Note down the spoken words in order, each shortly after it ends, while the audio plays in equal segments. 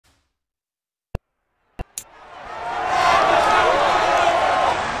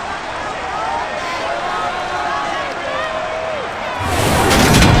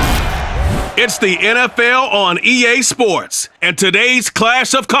It's the NFL on EA Sports, and today's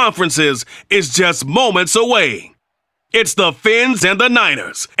clash of conferences is just moments away. It's the Fins and the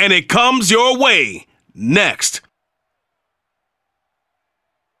Niners, and it comes your way next.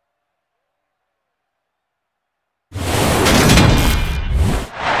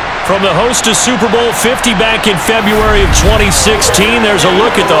 From the host of Super Bowl 50 back in February of 2016, there's a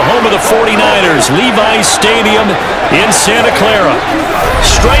look at the home of the 49ers, Levi's Stadium in Santa Clara.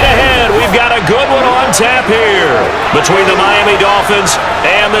 Straight ahead, we've got a good one on tap here between the Miami Dolphins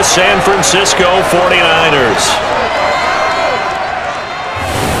and the San Francisco 49ers.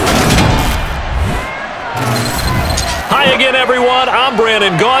 Hi again, everyone. I'm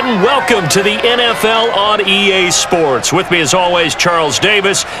Brandon Gaudin. Welcome to the NFL on EA Sports. With me, as always, Charles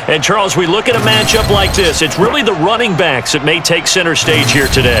Davis. And, Charles, we look at a matchup like this. It's really the running backs that may take center stage here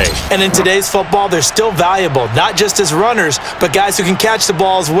today. And in today's football, they're still valuable, not just as runners, but guys who can catch the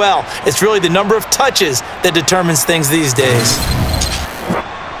ball as well. It's really the number of touches that determines things these days.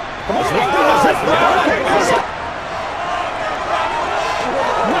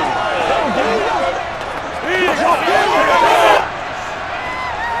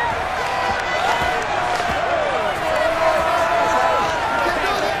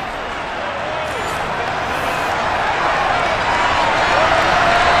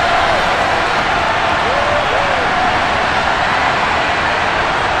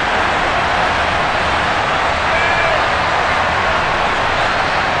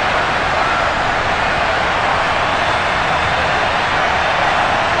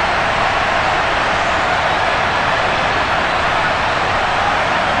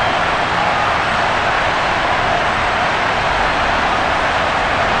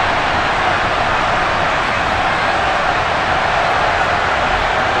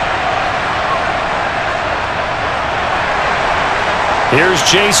 Here's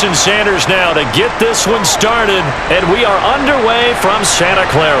Jason Sanders now to get this one started, and we are underway from Santa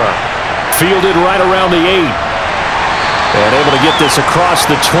Clara. Fielded right around the 8. And able to get this across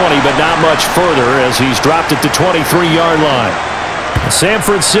the 20, but not much further as he's dropped at the 23-yard line. San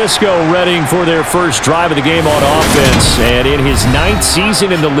Francisco readying for their first drive of the game on offense, and in his 9th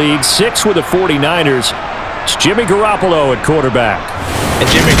season in the league, 6 with the 49ers, it's Jimmy Garoppolo at quarterback. And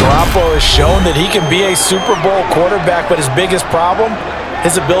Jimmy Garoppolo has shown that he can be a Super Bowl quarterback, but his biggest problem,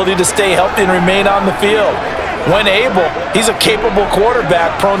 his ability to stay healthy and remain on the field. When able, he's a capable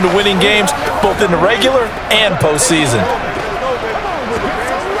quarterback prone to winning games both in the regular and postseason.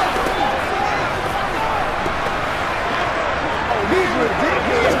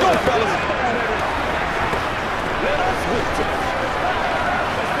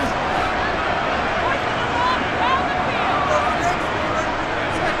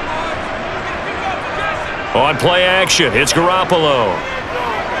 On play action, it's Garoppolo.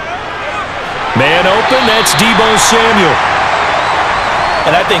 Man open, that's Deebo Samuel.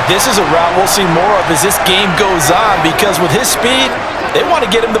 And I think this is a route we'll see more of as this game goes on, because with his speed, they want to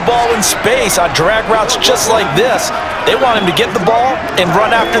get him the ball in space on drag routes just like this. They want him to get the ball and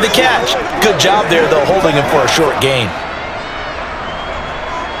run after the catch. Good job there, though, holding him for a short gain.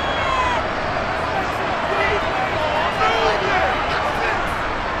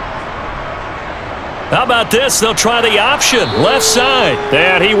 How about this? They'll try the option. Left side.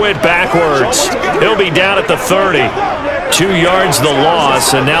 And he went backwards. He'll be down at the 30. 2 yards the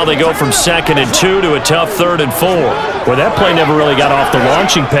loss, and now they go from 2nd and 2 to a tough 3rd and 4. Well, that play never really got off the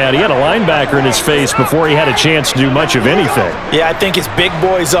launching pad. He had a linebacker in his face before he had a chance to do much of anything. Yeah, I think it's big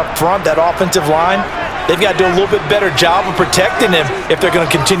boys up front, that offensive line. They've got to do a little bit better job of protecting him if they're going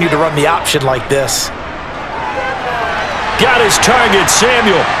to continue to run the option like this. Got his target,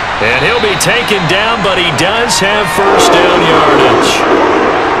 Samuel. And he'll be taken down, but he does have first down yardage.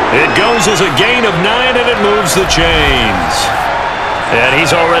 It goes as a gain of 9, and it moves the chains. And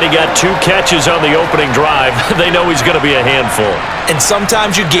he's already got 2 catches on the opening drive. They know he's going to be a handful. And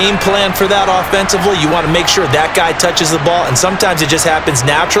sometimes you game plan for that offensively. You want to make sure that guy touches the ball, and sometimes it just happens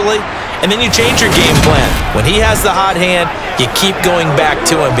naturally. And then you change your game plan. When he has the hot hand, you keep going back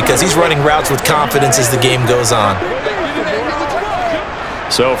to him because he's running routes with confidence as the game goes on.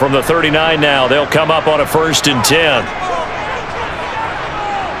 So from the 39 now, they'll come up on a 1st and 10.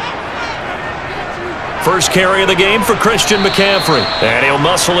 First carry of the game for Christian McCaffrey. And he'll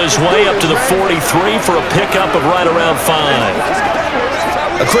muscle his way up to the 43 for a pickup of right around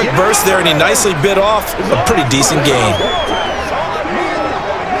 5. A quick burst there, and he nicely bit off a pretty decent gain.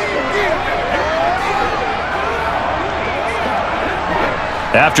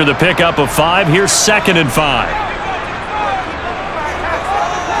 After the pickup of 5, here's 2nd and 5.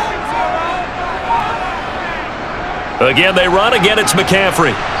 Again, they run. Again, it's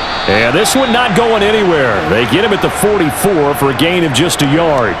McCaffrey. And this one not going anywhere. They get him at the 44 for a gain of just a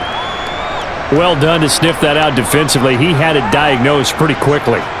yard. Well done to sniff that out defensively. He had it diagnosed pretty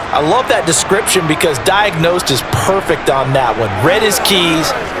quickly. I love that description because diagnosed is perfect on that one. Read his keys,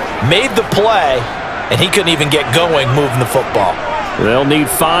 made the play, and he couldn't even get going moving the football. They'll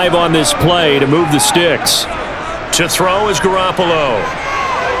need 5 on this play to move the sticks. To throw is Garoppolo.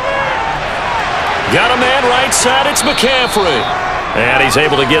 Got a man right side, it's McCaffrey. And he's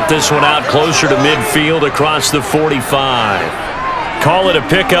able to get this one out closer to midfield across the 45. Call it a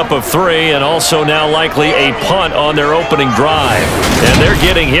pickup of 3 and also now likely a punt on their opening drive. And they're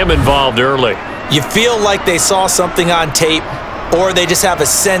getting him involved early. You feel like they saw something on tape, or they just have a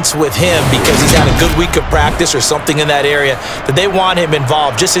sense with him because he's had a good week of practice or something in that area that they want him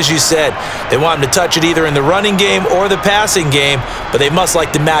involved. Just as you said, they want him to touch it either in the running game or the passing game, but they must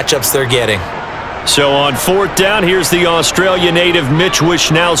like the matchups they're getting. So on 4th down, here's the Australia native Mitch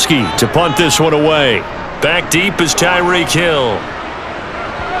Wishnowski to punt this one away. Back deep is Tyreek Hill.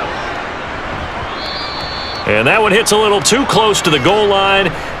 And that one hits a little too close to the goal line,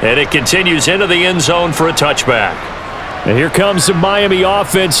 and it continues into the end zone for a touchback. And here comes the Miami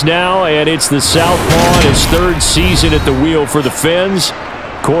offense now, and it's the Southpaw in his 3rd season at the wheel for the Fins.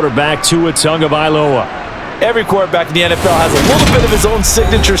 Quarterback Tua Tagovailoa. Every quarterback in the NFL has a little bit of his own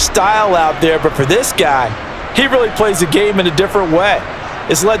signature style out there, but for this guy, he really plays the game in a different way.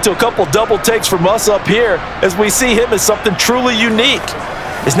 It's led to a couple double takes from us up here as we see him as something truly unique.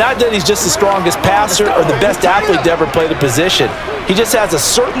 It's not that he's just the strongest passer or the best athlete to ever play the position. He just has a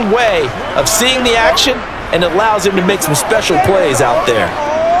certain way of seeing the action, and it allows him to make some special plays out there.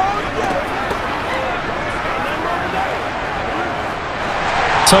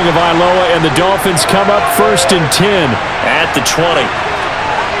 Tagovailoa and the Dolphins come up 1st and 10 at the 20.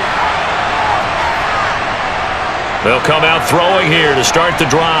 They'll come out throwing here to start the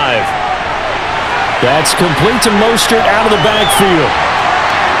drive. That's complete to Mostert out of the backfield.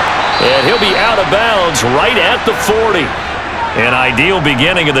 And he'll be out of bounds right at the 40. An ideal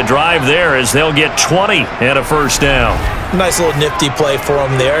beginning of the drive there as they'll get 20 and a 1st down. Nice little nifty play for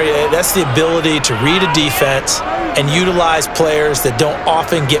him there. That's the ability to read a defense and utilize players that don't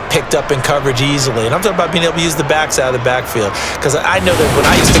often get picked up in coverage easily. And I'm talking about being able to use the backside of the backfield. Because I know that when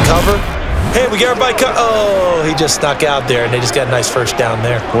I used to cover, hey, we got everybody cut. Oh, he just snuck out there, and they just got a nice 1st down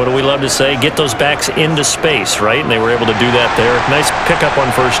there. What do we love to say? Get those backs into space, right? And they were able to do that there. Nice pickup on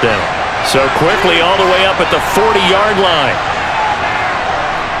 1st down. So quickly all the way up at the 40-yard line.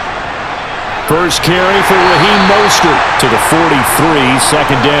 First carry for Raheem Mostert to the 43,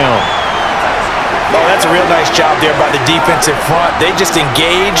 2nd down. Oh, that's a real nice job there by the defensive front. They just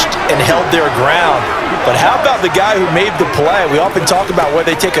engaged and held their ground. But how about the guy who made the play? We often talk about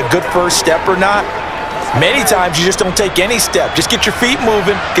whether they take a good 1st step or not. Many times you just don't take any step. Just get your feet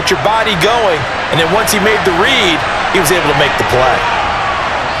moving, get your body going, and then once he made the read, he was able to make the play.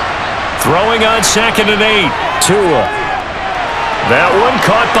 Throwing on 2nd and 8, Tua. That one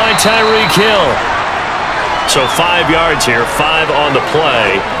caught by Tyreek Hill. So 5 yards here, 5 on the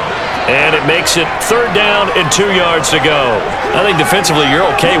play. And it makes it 3rd down and 2 yards to go. I think defensively you're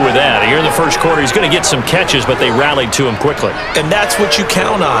okay with that. Here in the 1st quarter, he's going to get some catches, but they rallied to him quickly. And that's what you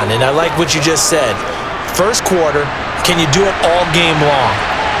count on, and I like what you just said. 1st quarter, can you do it all game long?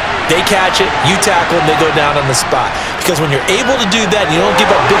 They catch it, you tackle them, they go down on the spot. Because when you're able to do that and you don't give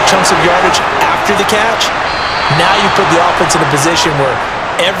up big chunks of yardage after the catch, now you put the offense in a position where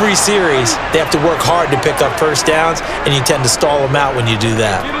every series they have to work hard to pick up 1st downs, and you tend to stall them out when you do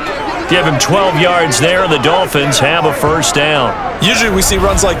that. Give him 12 yards there, and the Dolphins have a 1st down. Usually we see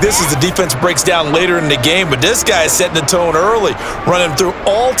runs like this as the defense breaks down later in the game, but this guy is setting the tone early, running through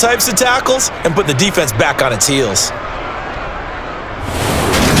all types of tackles and putting the defense back on its heels.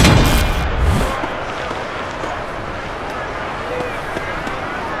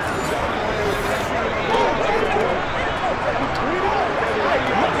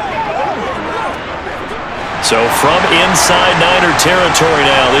 So from inside Niner territory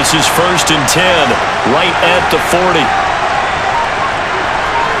now, this is 1st and 10, right at the 40.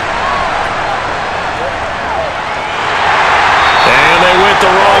 And they went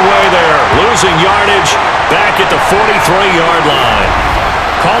the wrong way there, losing yardage back at the 43-yard line.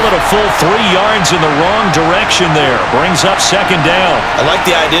 Call it a full 3 yards in the wrong direction there. Brings up 2nd down. I like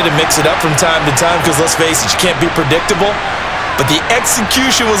the idea to mix it up from time to time because, let's face it, you can't be predictable. But the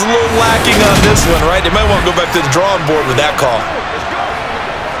execution was a little lacking on this one, right? They might want to go back to the drawing board with that call.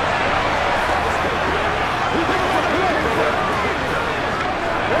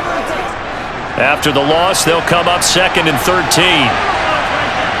 After the loss, they'll come up 2nd and 13.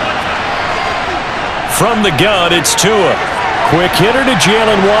 From the gun, it's Tua. quick hitter to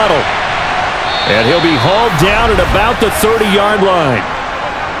Jalen Waddle. And he'll be hauled down at about the 30-yard line.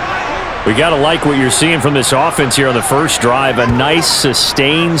 We got to like what you're seeing from this offense here on the first drive. A nice,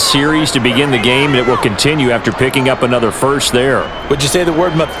 sustained series to begin the game that will continue after picking up another first there. Would you say the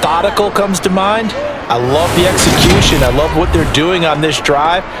word methodical comes to mind? I love the execution. I love what they're doing on this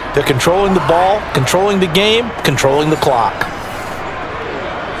drive. They're controlling the ball, controlling the game, controlling the clock.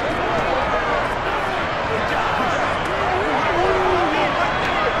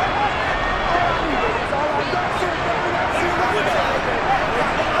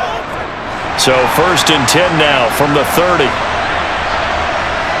 So 1st and 10 now from the 30.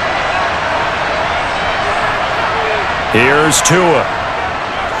 Here's Tua.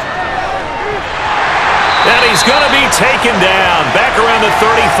 And he's going to be taken down back around the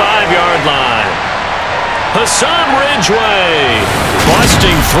 35-yard line. Hassan Ridgeway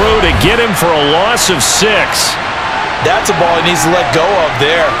busting through to get him for a loss of 6. That's a ball he needs to let go of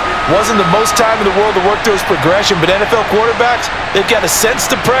there. Wasn't the most time in the world to work through his progression, but NFL quarterbacks, they've got to sense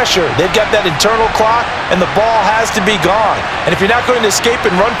the pressure. They've got that internal clock, and the ball has to be gone. And if you're not going to escape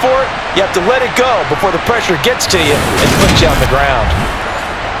and run for it, you have to let it go before the pressure gets to you and puts you on the ground.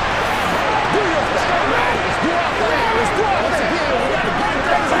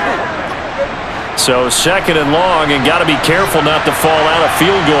 So 2nd and long, and got to be careful not to fall out of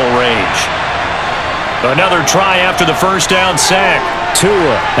field goal range. Another try after the first down sack.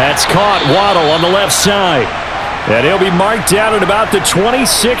 Tua, that's caught. Waddle on the left side. And he'll be marked down at about the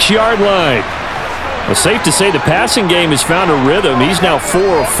 26-yard line. Well, safe to say the passing game has found a rhythm. He's now 4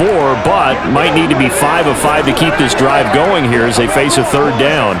 of 4, but might need to be 5 of 5 to keep this drive going here as they face a 3rd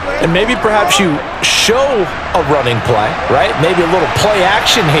down. And maybe perhaps you show a running play, right? Maybe a little play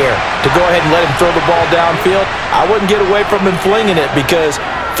action here to go ahead and let him throw the ball downfield. I wouldn't get away from him flinging it because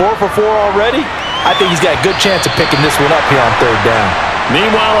 4 for 4 already. I think he's got a good chance of picking this one up here on 3rd down.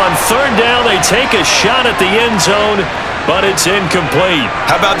 Meanwhile, on 3rd down, they take a shot at the end zone, but it's incomplete.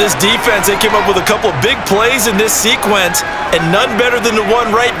 How about this defense? They came up with a couple of big plays in this sequence, and none better than the one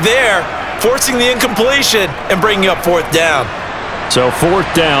right there, forcing the incompletion and bringing up 4th down. So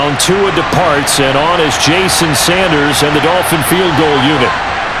 4th down, Tua departs, and on is Jason Sanders and the Dolphin field goal unit.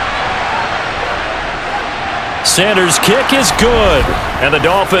 Sanders' kick is good, and the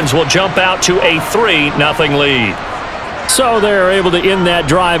Dolphins will jump out to a 3-0 lead. So they're able to end that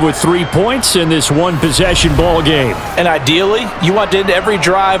drive with 3 points in this one-possession ball game. And ideally, you want to end every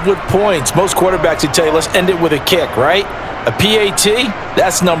drive with points. Most quarterbacks would tell you, let's end it with a kick, right? A PAT,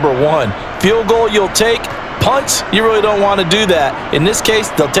 that's number 1. Field goal you'll take. Punts, you really don't want to do that. In this case,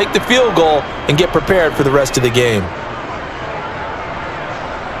 they'll take the field goal and get prepared for the rest of the game.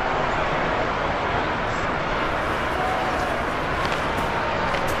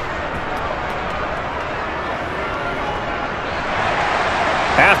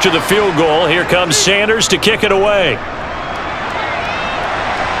 After the field goal, here comes Sanders to kick it away.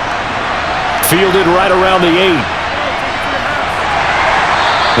 Fielded right around the 8.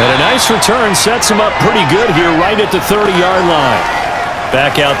 And a nice return sets him up pretty good here right at the 30-yard line.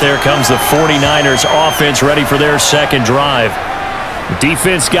 Back out there comes the 49ers offense ready for their 2nd drive.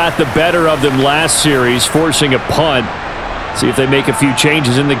 Defense got the better of them last series, forcing a punt. See if they make a few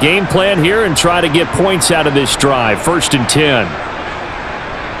changes in the game plan here and try to get points out of this drive. 1st and 10.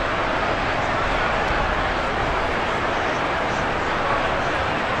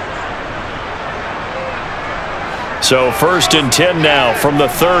 So 1st and 10 now from the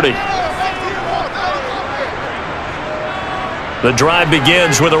 30. The drive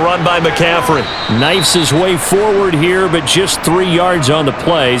begins with a run by McCaffrey. Knifes his way forward here, but just 3 yards on the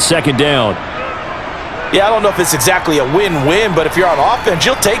play. 2nd down. Yeah, I don't know if it's exactly a win-win, but if you're on offense,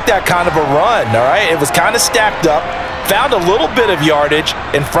 you'll take that kind of a run, all right? It was kind of stacked up, found a little bit of yardage,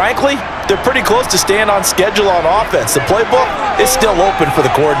 and frankly, they're pretty close to staying on schedule on offense. The playbook is still open for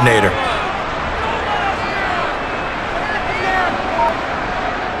the coordinator.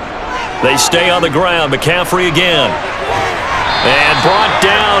 They stay on the ground. McCaffrey again. And brought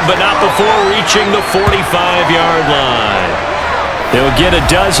down, but not before reaching the 45-yard line. They'll get a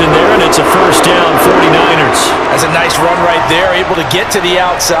dozen there, and it's a 1st down, 49ers. That's a nice run right there, able to get to the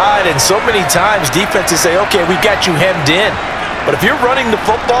outside. And so many times defenses say, okay, we've got you hemmed in. But if you're running the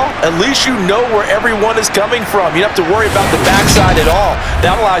football, at least you know where everyone is coming from. You don't have to worry about the backside at all.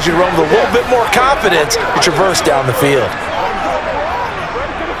 That allows you to run with a little bit more confidence to traverse down the field.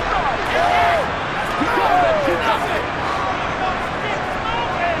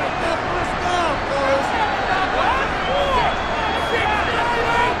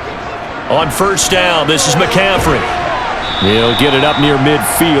 On 1st down, this is McCaffrey. He'll get it up near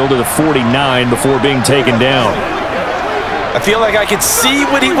midfield to the 49 before being taken down. I feel like I could see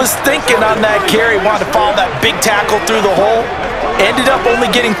what he was thinking on that carry. Wanted to follow that big tackle through the hole. Ended up only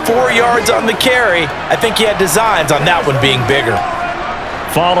getting 4 yards on the carry. I think he had designs on that one being bigger.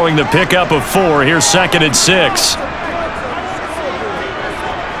 Following the pickup of 4, here's 2nd and 6.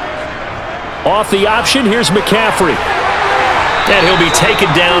 Off the option, here's McCaffrey. And he'll be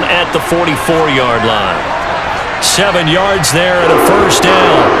taken down at the 44-yard line. 7 yards there and a first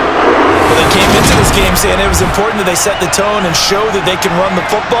down. Well, they came into this game saying it was important that they set the tone and show that they can run the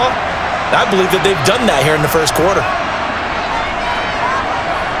football. I believe that they've done that here in the first quarter.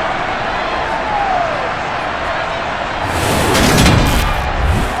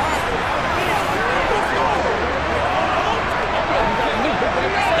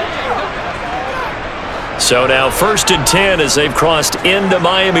 So now 1st and 10 as they've crossed into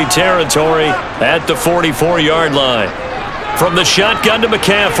Miami territory at the 44-yard line. From the shotgun to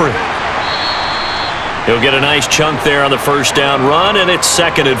McCaffrey. He'll get a nice chunk there on the first down run, and it's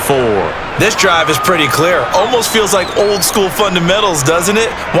 2nd and 4. This drive is pretty clear. Almost feels like old school fundamentals, doesn't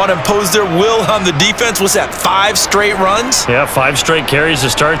it? Want to impose their will on the defense. What's that, 5 straight runs? Yeah, 5 straight carries to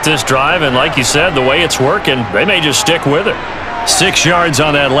start this drive, and like you said, the way it's working, they may just stick with it. 6 yards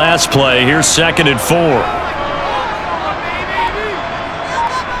on that last play. Here's 2nd and 4.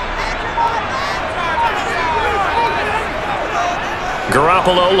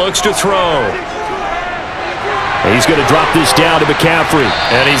 Garoppolo looks to throw. He's going to drop this down to McCaffrey.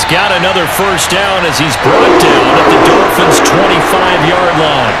 And he's got another first down as he's brought down at the Dolphins' 25-yard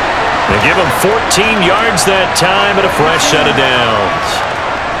line. They give him 14 yards that time and a fresh set of downs.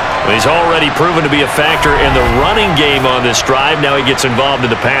 Well, he's already proven to be a factor in the running game on this drive. Now he gets involved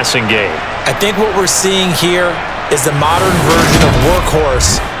in the passing game. I think what we're seeing here is the modern version of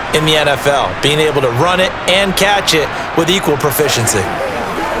workhorse in the NFL, being able to run it and catch it with equal proficiency.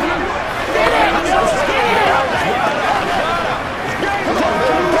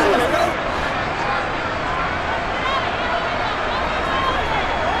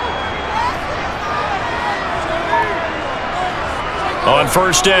 On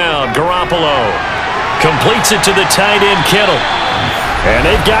first down, Garoppolo completes it to the tight end, Kittle. And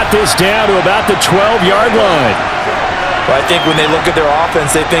they've got this down to about the 12-yard line. Well, I think when they look at their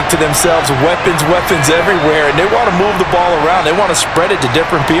offense, they think to themselves, weapons, weapons everywhere, and they want to move the ball around. They want to spread it to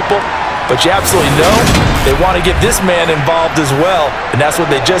different people, but you absolutely know they want to get this man involved as well, and that's what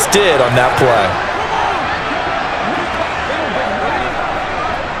they just did on that play.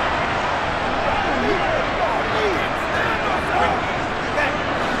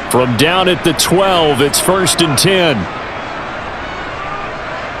 From down at the 12, it's 1st and 10.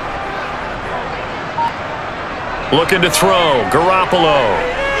 Looking to throw. Garoppolo.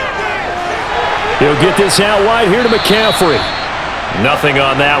 He'll get this out wide here to McCaffrey. Nothing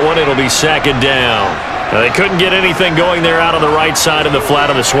on that one. It'll be 2nd down. Now, they couldn't get anything going there out on the right side of the flat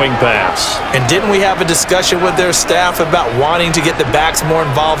of the swing pass. And didn't we have a discussion with their staff about wanting to get the backs more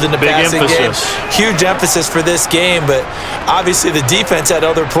involved in the passing game? Huge emphasis for this game, but obviously the defense had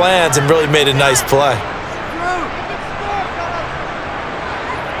other plans and really made a nice play.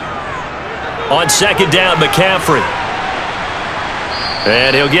 On 2nd down, McCaffrey.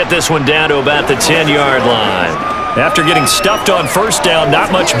 And he'll get this one down to about the 10-yard line. After getting stuffed on first down,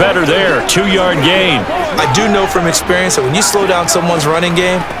 not much better there. 2-yard gain. I do know from experience that when you slow down someone's running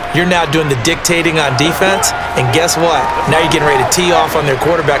game, you're now doing the dictating on defense. And guess what? Now you're getting ready to tee off on their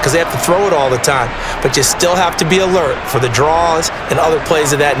quarterback because they have to throw it all the time. But you still have to be alert for the draws and other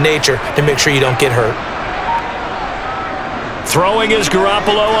plays of that nature to make sure you don't get hurt. Throwing is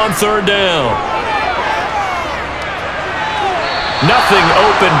Garoppolo on 3rd down. Nothing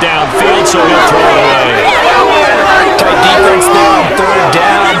open downfield, so he'll throw it away. Tight defense there on 3rd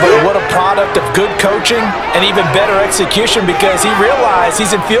down, but what a product of good coaching and even better execution because he realized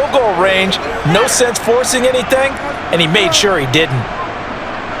he's in field goal range, no sense forcing anything, and he made sure he didn't.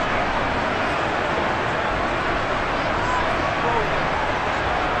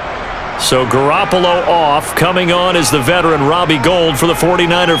 So Garoppolo off. Coming on is the veteran Robbie Gould for the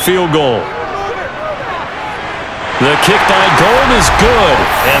 49er field goal. The kick by Gould is good,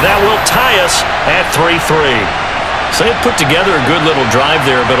 and that will tie us at 3-3. So they put together a good little drive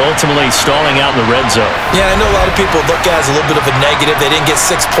there, but ultimately stalling out in the red zone. Yeah, I know a lot of people look at it as a little bit of a negative. They didn't get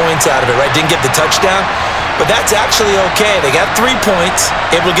 6 points out of it, right? Didn't get the touchdown. But that's actually okay. They got 3 points,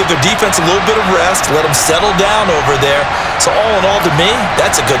 able to give their defense a little bit of rest, let them settle down over there. So all in all, to me,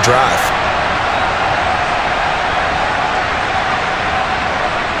 that's a good drive.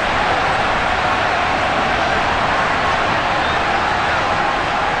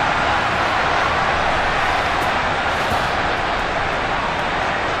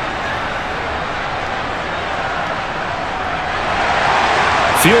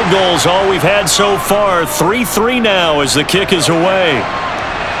 Field goal's all we've had so far. 3-3 now as the kick is away.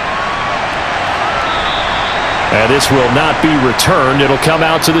 And this will not be returned. It'll come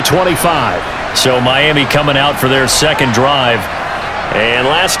out to the 25. So Miami coming out for their second drive. And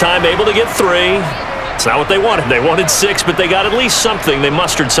last time able to get 3. It's not what they wanted. They wanted 6, but they got at least something. They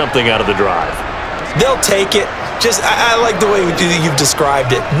mustered something out of the drive. They'll take it. I like the way you've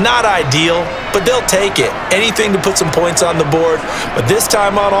described it. Not ideal, but they'll take it. Anything to put some points on the board. But this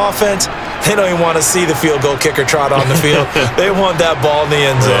time on offense, they don't even want to see the field goal kicker trot on the field. They want that ball in the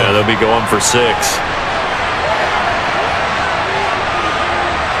end zone. Yeah, they'll be going for 6.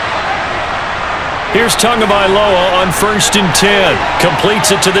 Here's Tagovailoa on 1st and 10.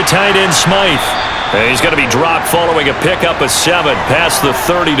 Completes it to the tight end, Smythe. And he's going to be dropped following a pickup of 7 past the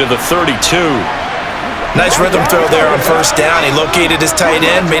 30 to the 32. Nice rhythm throw there on 1st down. He located his tight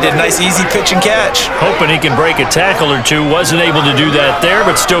end, made it a nice easy pitch and catch. Hoping he can break a tackle or two. Wasn't able to do that there,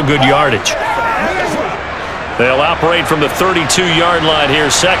 but still good yardage. They'll operate from the 32-yard line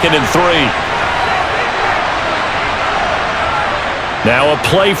here, 2nd and 3. Now a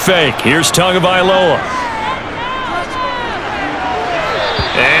play fake. Here's Tagovailoa.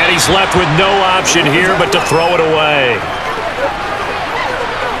 And he's left with no option here but to throw it away.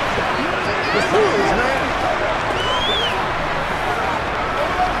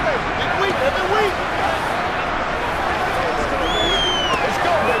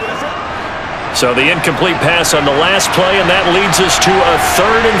 So the incomplete pass on the last play, and that leads us to a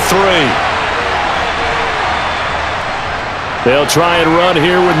 3rd and 3. They'll try and run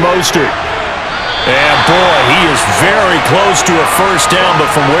here with Mostert. And boy, he is very close to a 1st down, but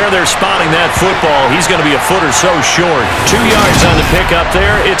from where they're spotting that football, he's going to be a foot or so short. 2 yards on the pickup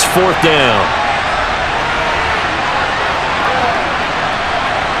there. It's 4th down.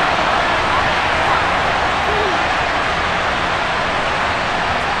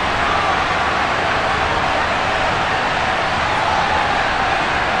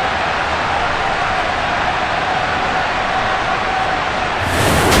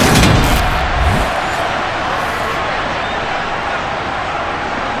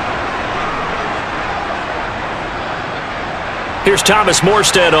 Here's Thomas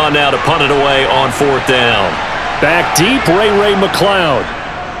Morstead on now to punt it away on 4th down. Back deep, Ray McLeod.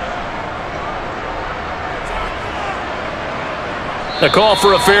 The call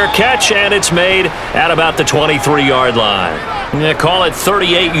for a fair catch, and it's made at about the 23-yard line. They call it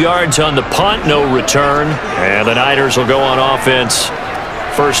 38 yards on the punt, no return. And the Niners will go on offense,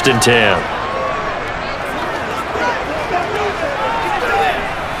 1st and 10.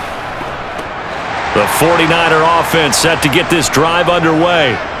 The 49er offense set to get this drive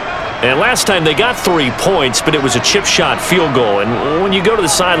underway. And last time they got 3 points, but it was a chip shot field goal. And when you go to the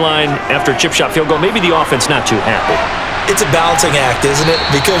sideline after a chip shot field goal, maybe the offense not too happy. It's a balancing act, isn't it?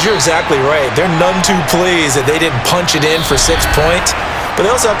 Because you're exactly right. They're none too pleased that they didn't punch it in for 6 points. But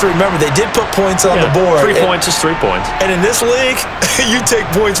they also have to remember they did put points on the board. 3 points is 3 points. And in this league, you take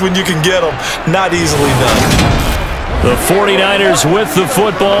points when you can get them. Not easily done. The 49ers with the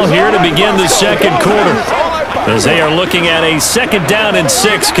football here to begin the 2nd quarter, as they are looking at a 2nd down and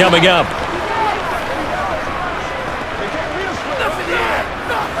 6 coming up.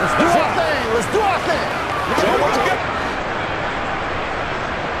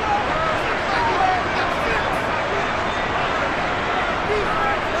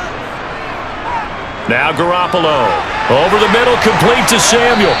 Now Garoppolo over the middle, complete to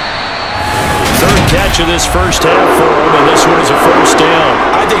Samuel. 3rd catch of this 1st half for him, and this one is a 1st down.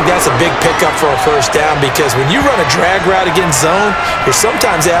 I think that's a big pickup for a 1st down, because when you run a drag route against zone, you're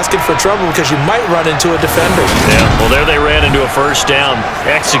sometimes asking for trouble because you might run into a defender. Yeah, well, there they ran into a 1st down,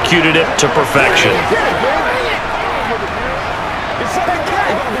 executed it to perfection.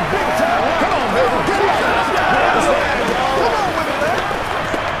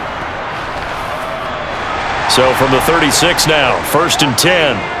 So from the 36 now, 1st and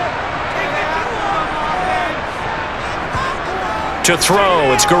 10. To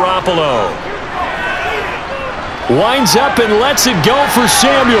throw, it's Garoppolo. Winds up and lets it go for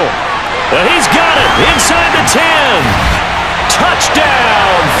Samuel. And he's got it inside the 10.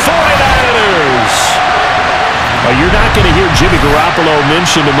 Touchdown, 49ers. You're not going to hear Jimmy Garoppolo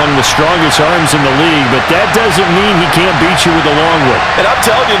mentioned among the strongest arms in the league, but that doesn't mean he can't beat you with a long one. And I'm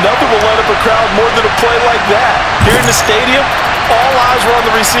telling you, nothing will light up a crowd more than a play like that. Here in the stadium, all eyes were on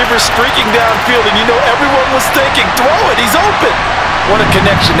the receiver streaking downfield, and you know everyone was thinking, throw it, he's open. What a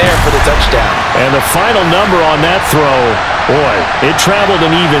connection there for the touchdown. And the final number on that throw, boy, it traveled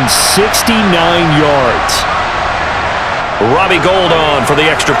an even 69 yards. Robbie Gould on for the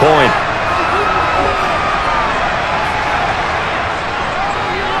extra point.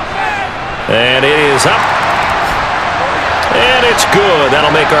 And it is up. And it's good.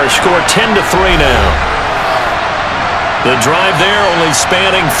 That'll make our score 10-3 now. The drive there only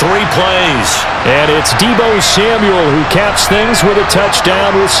spanning 3 plays. And it's Deebo Samuel who caps things with a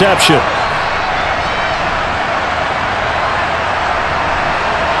touchdown reception.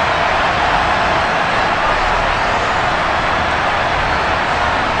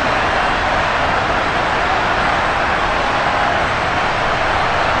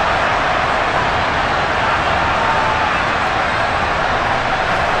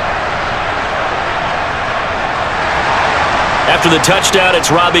 After the touchdown, it's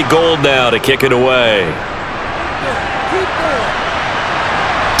Robbie Gould now to kick it away.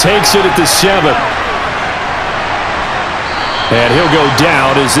 Takes it at the 7. And he'll go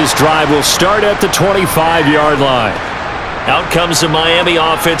down as this drive will start at the 25-yard line. Out comes the Miami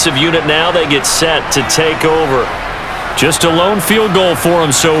offensive unit now. They get set to take over. Just a lone field goal for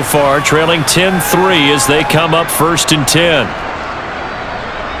them so far, trailing 10-3 as they come up 1st and 10.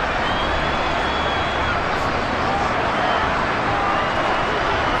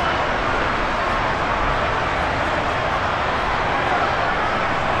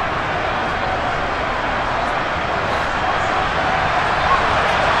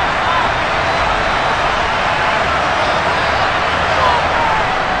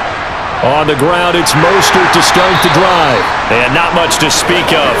 On the ground, it's Mostert to start the drive. And not much to speak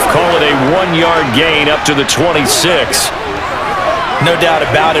of. Call it a 1-yard gain up to the 26. No doubt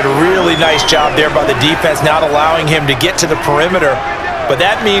about it. A really nice job there by the defense, not allowing him to get to the perimeter. But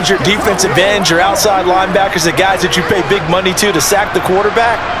that means your defensive ends, your outside linebackers, the guys that you pay big money to sack the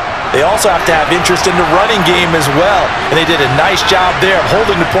quarterback, they also have to have interest in the running game as well. And they did a nice job there of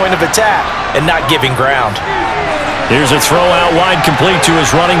holding the point of attack and not giving ground. Here's a throw out wide complete to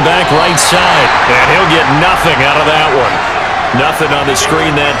his running back right side. And he'll get nothing out of that one. Nothing on the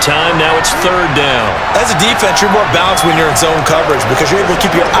screen that time. Now it's 3rd down. As a defense, you're more balanced when you're in zone coverage because you're able to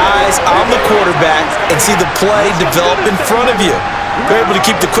keep your eyes on the quarterback and see the play develop in front of you. You're able to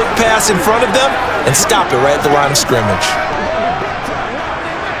keep the quick pass in front of them and stop it right at the line of scrimmage.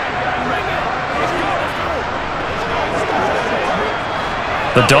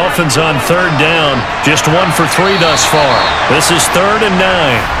 The Dolphins on 3rd down, just 1 for 3 thus far. This is 3rd and 9.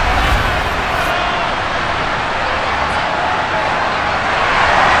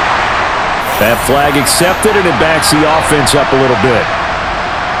 That flag accepted, and it backs the offense up a little bit.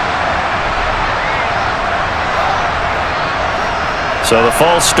 So the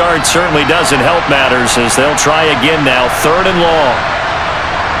false start certainly doesn't help matters as they'll try again now, 3rd and long.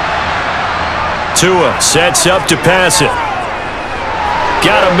 Tua sets up to pass it.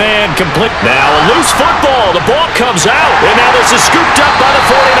 Got a man complete. Now a loose football. The ball comes out. And now this is scooped up by the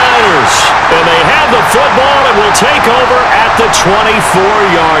 49ers. And they have the football and will take over at the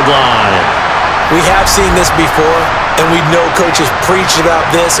 24-yard line. We have seen this before, and we know coaches preach about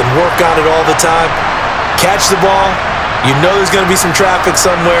this and work on it all the time. Catch the ball. You know there's going to be some traffic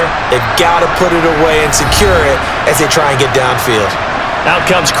somewhere. They've got to put it away and secure it as they try and get downfield. Out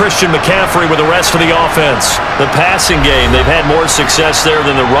comes Christian McCaffrey with the rest of the offense. The passing game, they've had more success there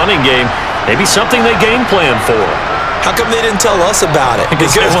than the running game. Maybe something they game plan for. How come they didn't tell us about it?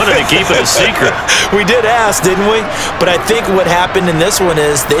 Because they wanted to keep it a secret. We did ask, didn't we? But I think what happened in this one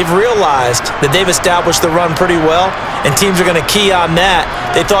is they've realized that they've established the run pretty well, and teams are going to key on that.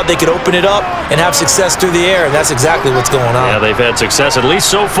 They thought they could open it up and have success through the air, and that's exactly what's going on. Yeah, they've had success, at least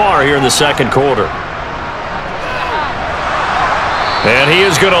so far here in the 2nd quarter. And he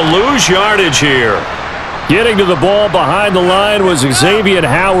is going to lose yardage here. Getting to the ball behind the line was Xavier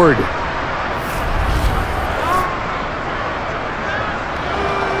Howard.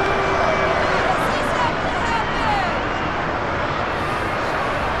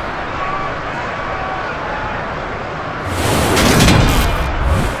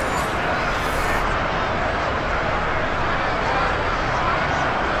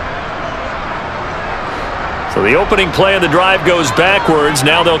 So the opening play of the drive goes backwards.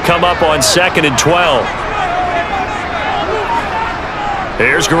 Now they'll come up on 2nd and 12.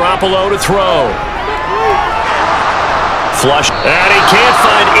 Here's Garoppolo to throw. Flush. And he can't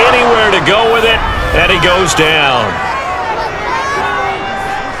find anywhere to go with it. And he goes down.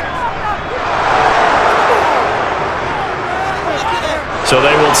 So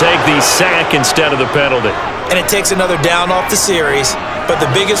they will take the sack instead of the penalty. And it takes another down off the series. But the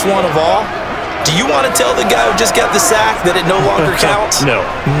biggest one of all, do you want to tell the guy who just got the sack that it no longer counts? No.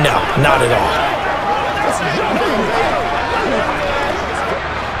 No, not at all.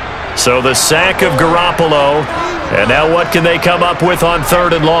 So the sack of Garoppolo. And now what can they come up with on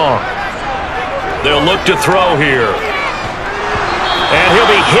 3rd and long? They'll look to throw here. And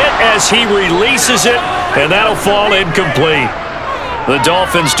he'll be hit as he releases it, and that'll fall incomplete. The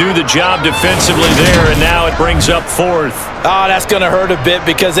Dolphins do the job defensively there, and now it brings up fourth. Oh, that's going to hurt a bit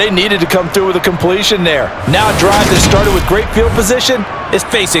because they needed to come through with a completion there. Now a drive that started with great field position is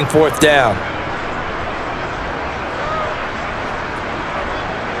facing fourth down.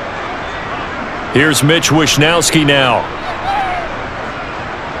 Here's Mitch Wishnowsky now.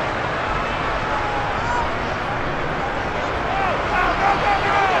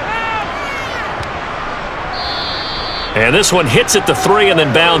 And this one hits at the 3 and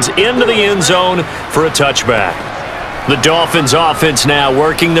then bounds into the end zone for a touchback. The Dolphins offense now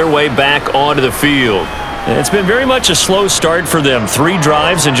working their way back onto the field. And it's been very much a slow start for them. 3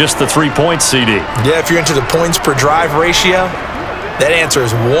 drives and just the 3 points, CD. Yeah, if you're into the points per drive ratio, that answer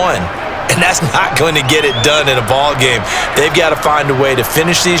is 1. And that's not going to get it done in a ball game. They've got to find a way to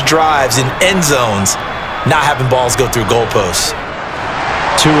finish these drives in end zones, not having balls go through goalposts.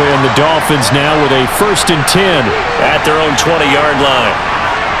 And the Dolphins now with a 1st and 10 at their own 20-yard line.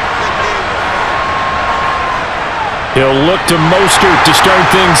 He'll look to Mostert to start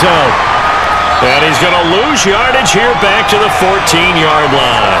things out. And he's going to lose yardage here back to the 14-yard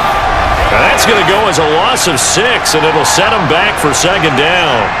line. Now that's going to go as a loss of 6, and it'll set him back for 2nd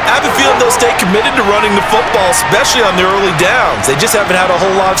down. I have a feeling they'll stay committed to running the football, especially on the early downs. They just haven't had a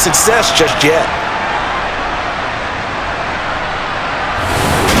whole lot of success just yet.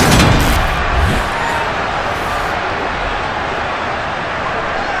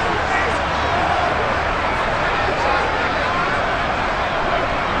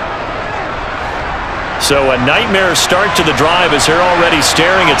 So a nightmare start to the drive as they're already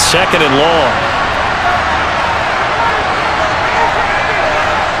staring at 2nd and long.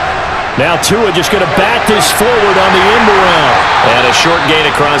 Now Tua just going to bat this forward on the end around. And a short gain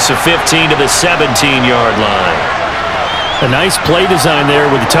across the 15 to the 17-yard line. A nice play design there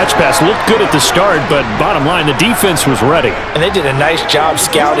with the touch pass. Looked good at the start, but bottom line, the defense was ready. And they did a nice job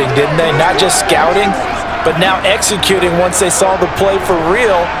scouting, didn't they? Not just scouting, but now executing once they saw the play for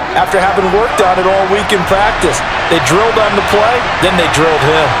real after having worked on it all week in practice. They drilled on the play, then they drilled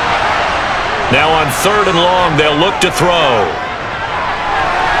him. Now on 3rd and long, they'll look to throw.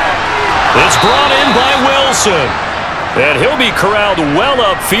 It's brought in by Wilson. And he'll be corralled well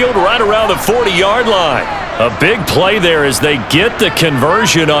upfield right around the 40-yard line. A big play there as they get the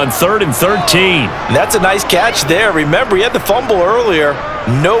conversion on 3rd and 13. That's a nice catch there. Remember, he had the fumble earlier.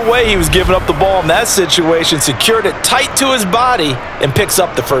 No way he was giving up the ball in that situation. Secured it tight to his body and picks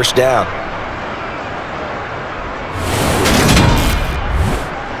up the 1st down.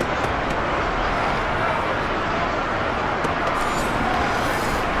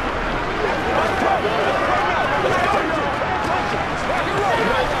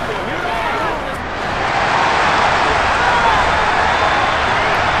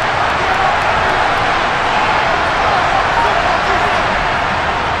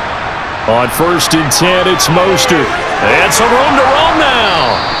 On 1st and 10, it's Mostert. And some room to roam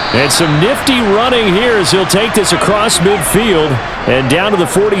now. And some nifty running here as he'll take this across midfield and down to the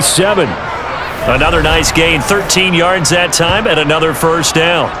 47. Another nice gain, 13 yards that time, and another 1st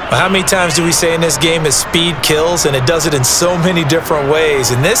down. How many times do we say in this game is speed kills, and it does it in so many different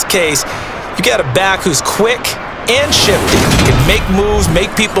ways. In this case, you got a back who's quick and shifty. Can make moves, make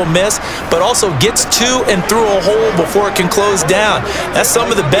people miss, but also gets to and through a hole before it can close down. That's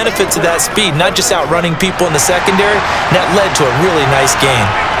some of the benefits of that speed, not just outrunning people in the secondary. That led to a really nice game.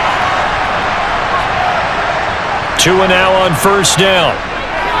 Tua now on 1st down.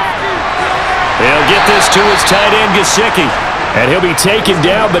 He'll get this to his tight end, Gesicki. And he'll be taken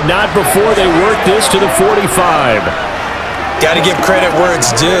down, but not before they work this to the 45. Got to give credit where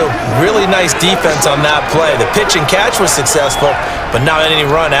it's due. Really nice defense on that play. The pitch and catch was successful, but not any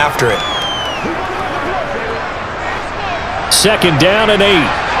run after it. 2nd down and 8.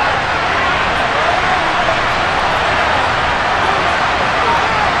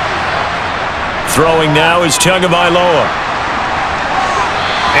 Throwing now is Tagovailoa.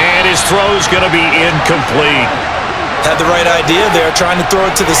 And his throw's going to be incomplete. Had the right idea there, trying to throw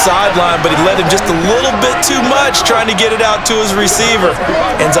it to the sideline, but he led him just a little bit too much, trying to get it out to his receiver.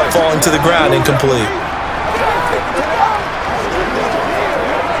 Ends up falling to the ground, incomplete.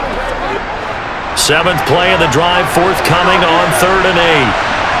 7th play of the drive, forthcoming on 3rd and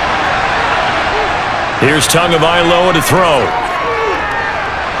 8. Here's Tagovailoa to throw.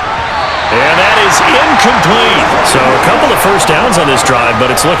 And that is incomplete. So a couple of 1st downs on this drive,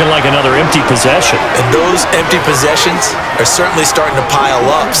 but it's looking like another empty possession. And those empty possessions are certainly starting to pile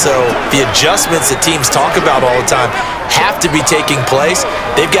up. So the adjustments that teams talk about all the time have to be taking place.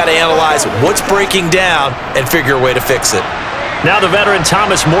 They've got to analyze what's breaking down and figure a way to fix it. Now the veteran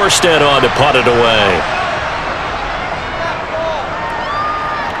Thomas Morstead on to punt it away.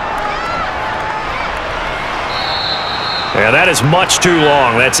 And that is much too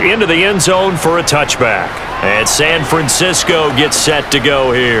long. That's into the end zone for a touchback. And San Francisco gets set to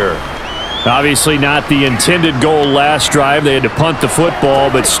go here. Obviously not the intended goal last drive. They had to punt the football,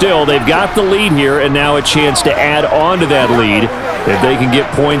 but still they've got the lead here and now a chance to add on to that lead if they can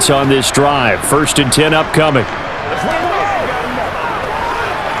get points on this drive. 1st and 10 upcoming.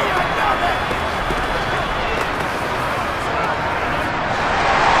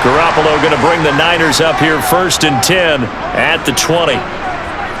 Garoppolo going to bring the Niners up here 1st and 10 at the 20.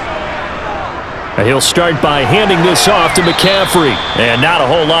 He'll start by handing this off to McCaffrey. And not a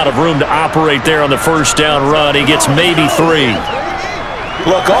whole lot of room to operate there on the 1st down run. He gets maybe 3.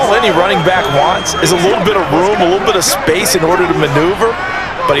 Look, all any running back wants is a little bit of room, a little bit of space in order to maneuver.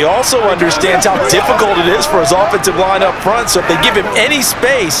 But he also understands how difficult it is for his offensive line up front. So if they give him any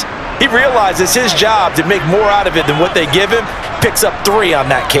space, he realizes his job to make more out of it than what they give him. Picks up 3 on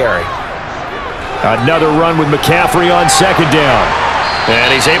that carry. Another run with McCaffrey on 2nd down.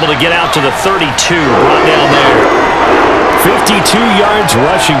 And he's able to get out to the 32, brought down there. 52 yards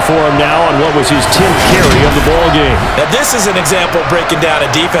rushing for him now on what was his 10th carry of the ball game. Now this is an example of breaking down a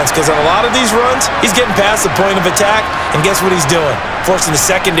defense, because on a lot of these runs, he's getting past the point of attack, and guess what he's doing? Forcing the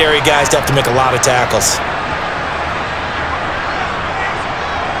secondary guys to have to make a lot of tackles.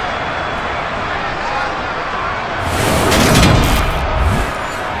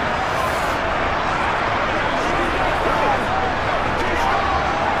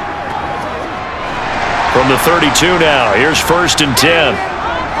 From the 32 now, here's 1st and 10.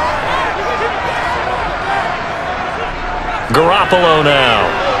 Garoppolo now.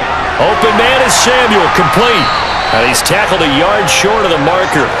 Open man is Samuel, complete. And he's tackled a yard short of the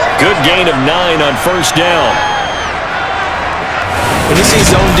marker. Good gain of 9 on 1st down. When you see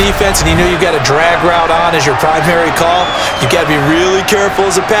zone defense and you know you've got a drag route on as your primary call, you've got to be really careful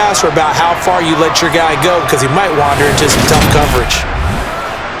as a passer about how far you let your guy go, because he might wander into some tough coverage.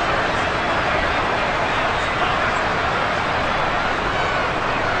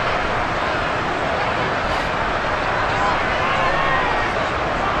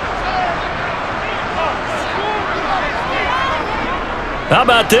 How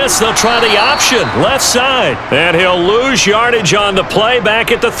about this? They'll try the option, left side. And he'll lose yardage on the play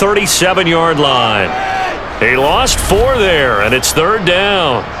back at the 37-yard line. He lost 4 there, and it's 3rd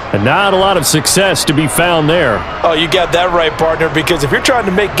down. And not a lot of success to be found there. Oh, you got that right, partner, because if you're trying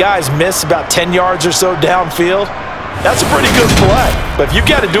to make guys miss about 10 yards or so downfield, that's a pretty good play. But if you've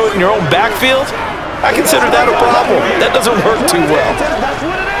got to do it in your own backfield, I consider that a problem. That doesn't work too well.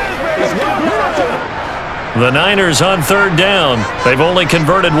 The Niners on 3rd down. They've only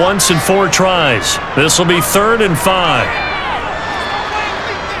converted once in 4 tries. This will be 3rd and 5.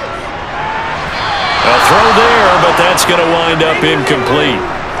 A throw there, but that's going to wind up incomplete.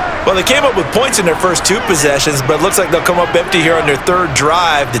 Well, they came up with points in their first 2 possessions, but it looks like they'll come up empty here on their 3rd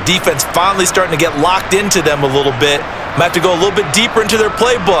drive. The defense finally starting to get locked into them a little bit. Might have to go a little bit deeper into their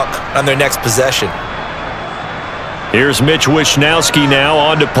playbook on their next possession. Here's Mitch Wishnowsky now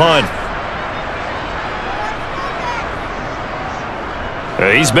on to punt.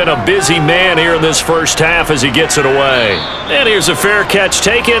 He's been a busy man here in this first half as he gets it away. And here's a fair catch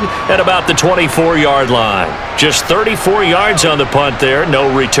taken at about the 24-yard line. Just 34 yards on the punt there,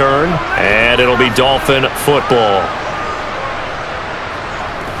 no return. And it'll be Dolphin football.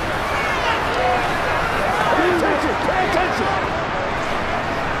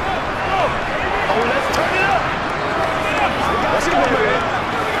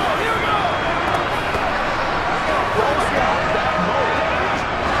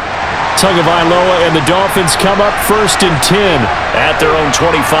 Tagovailoa and the Dolphins come up 1st and 10 at their own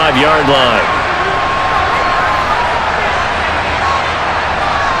 25-yard line.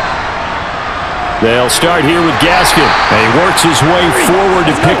 They'll start here with Gaskin. And he works his way forward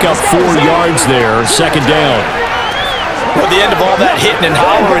to pick up 4 yards there. 2nd down. At the end of all that hitting and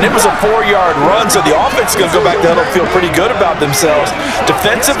hollering, it was a 4-yard run, so the offense is going to go back there and feel pretty good about themselves.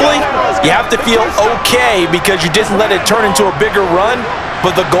 Defensively, you have to feel okay because you didn't let it turn into a bigger run,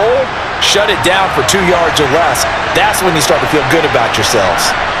 but the goal, shut it down for 2 yards or less. That's when you start to feel good about yourselves.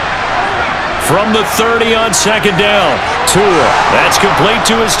 From the 30 on 2nd down, Tua. That's complete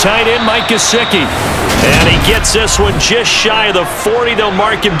to his tight end, Mike Gesicki. And he gets this one just shy of the 40. They'll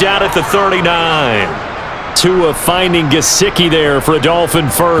mark him down at the 39. Tua finding Gesicki there for a Dolphin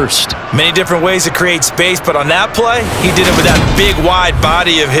first. Many different ways to create space, but on that play, he did it with that big, wide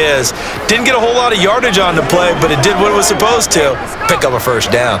body of his. Didn't get a whole lot of yardage on the play, but it did what it was supposed to. Pick up a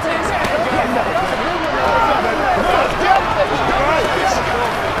 1st down.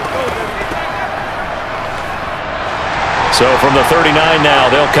 So from the 39 now,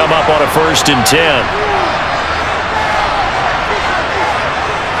 they'll come up on a 1st and 10.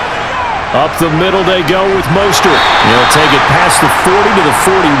 Up the middle they go with Mostert. He'll take it past the 40 to the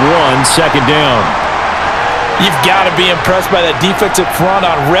 41, 2nd down. You've got to be impressed by that defensive front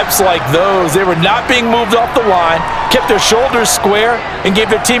on reps like those. They were not being moved off the line, kept their shoulders square, and gave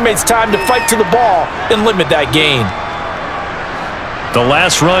their teammates time to fight to the ball and limit that gain. The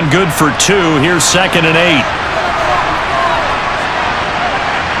last run good for 2. Here's 2nd and 8.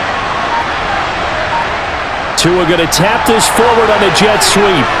 Tua going to tap this forward on a jet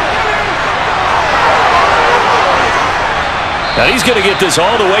sweep. Now he's going to get this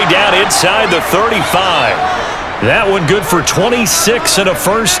all the way down inside the 35. That one good for 26 and a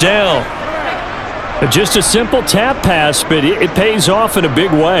 1st down. Just a simple tap pass, but it pays off in a big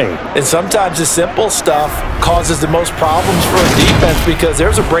way. And sometimes the simple stuff causes the most problems for a defense because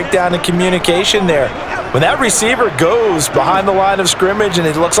there's a breakdown in communication there. When that receiver goes behind the line of scrimmage and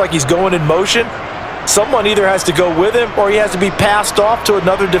it looks like he's going in motion, someone either has to go with him or he has to be passed off to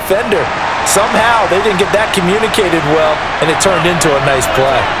another defender. Somehow they didn't get that communicated well, and it turned into a nice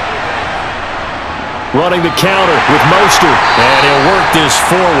play. Running the counter with Mostert, and he'll work this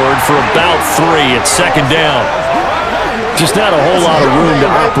forward for about 3. It's 2nd down. Just not a whole lot of room to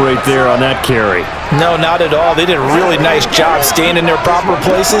operate there on that carry. No, not at all. They did a really nice job staying in their proper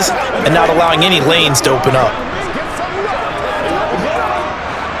places and not allowing any lanes to open up.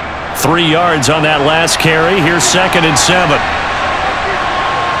 3 yards on that last carry. Here's 2nd and 7.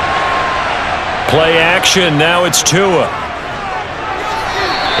 Play action. Now it's Tua.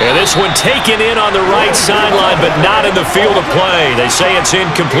 And this one taken in on the right sideline, but not in the field of play. They say it's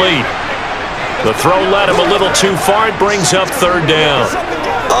incomplete. The throw led him a little too far. It brings up 3rd down.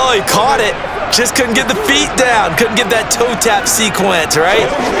 Oh, he caught it. Just couldn't get the feet down. Couldn't get that toe tap sequence, right?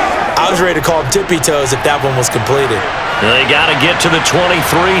 I was ready to call him tippy toes if that one was completed. They got to get to the 23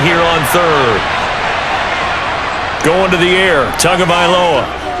 here on 3rd. Going to the air. Tagovailoa.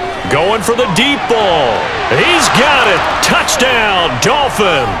 Going for the deep ball. He's got it. Touchdown,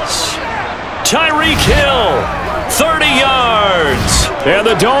 Dolphins. Tyreek Hill, 30 yards. And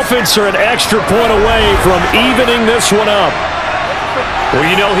the Dolphins are an extra point away from evening this one up. Well,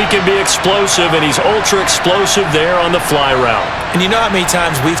 you know he can be explosive, and he's ultra explosive there on the fly route. And you know how many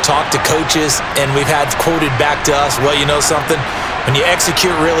times we've talked to coaches and we've had quoted back to us, well, you know something? When you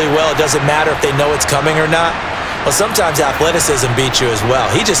execute really well, it doesn't matter if they know it's coming or not. Well, sometimes athleticism beats you as well.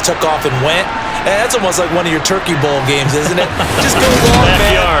 He just took off and went. And that's almost like one of your Turkey Bowl games, isn't it? Just go long,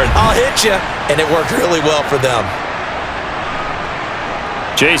 man. I'll hit you. And it worked really well for them.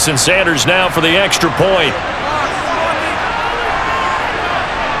 Jason Sanders now for the extra point.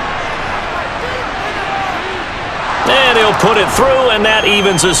 And he'll put it through, and that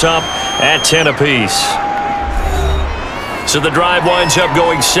evens us up at 10 apiece. So the drive winds up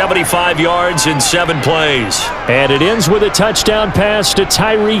going 75 yards in 7 plays. And it ends with a touchdown pass to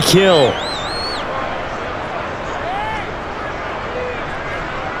Tyreek Hill.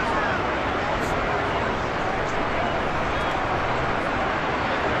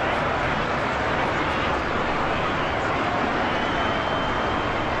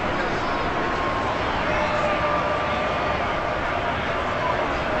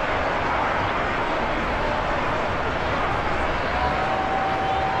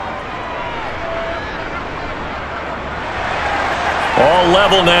 All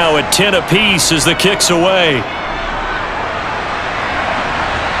level now at 10 apiece as the kick's away.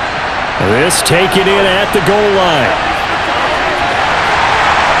 This taken in at the goal line.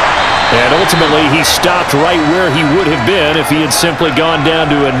 And ultimately he stopped right where he would have been if he had simply gone down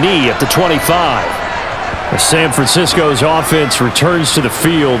to a knee at the 25. As San Francisco's offense returns to the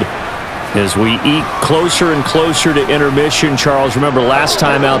field as we eke closer and closer to intermission. Charles, remember last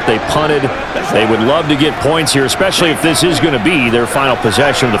time out they punted. They would love to get points here, especially if this is going to be their final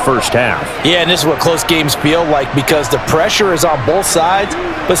possession of the first half. Yeah, and this is what close games feel like because the pressure is on both sides,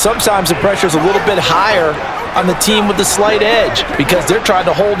 but sometimes the pressure is a little bit higher on the team with the slight edge because they're trying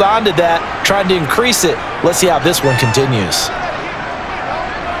to hold on to that, trying to increase it. Let's see how this one continues.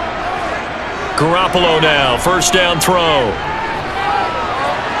 Garoppolo now, first down throw.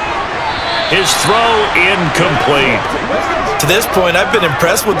 His throw incomplete. To this point, I've been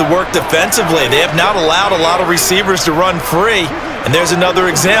impressed with the work defensively. They have not allowed a lot of receivers to run free. And there's another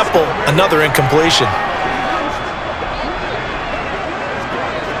example, another incompletion.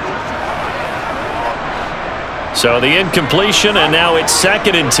 So the incompletion, and now it's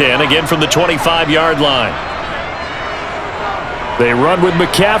 2nd and 10, again from the 25-yard line. They run with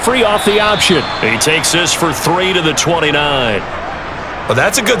McCaffrey off the option. He takes this for 3 to the 29. Well,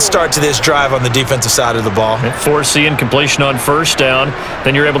 that's a good start to this drive on the defensive side of the ball. Force the incompletion on first down.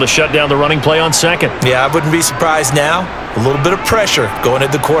 Then you're able to shut down the running play on second. Yeah, I wouldn't be surprised now. A little bit of pressure going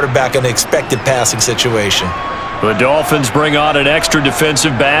at the quarterback in an expected passing situation. The Dolphins bring on an extra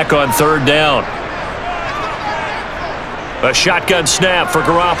defensive back on third down. A shotgun snap for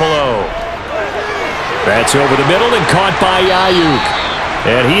Garoppolo. That's over the middle and caught by Ayuk.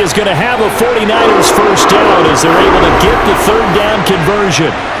 And he is going to have a 49ers first down as they're able to get the third down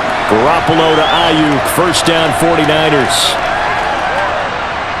conversion. Garoppolo to Ayuk, first down 49ers.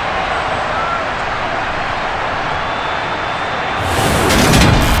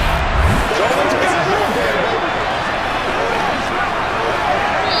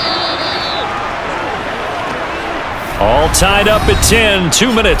 All tied up at 10,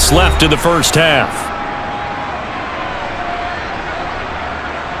 2 minutes left in the first half.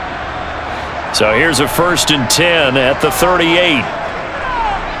 So here's a 1st and 10 at the 38.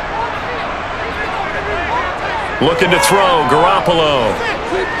 Looking to throw, Garoppolo.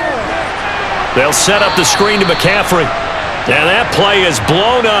 They'll set up the screen to McCaffrey. And that play is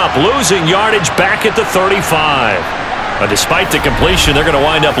blown up, losing yardage back at the 35. But despite the completion, they're going to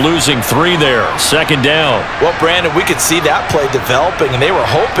wind up losing 3 there. Second down. Well, Brandon, we could see that play developing, and they were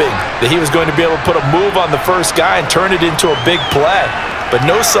hoping that he was going to be able to put a move on the first guy and turn it into a big play. But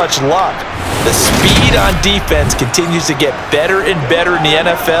no such luck. The speed on defense continues to get better and better in the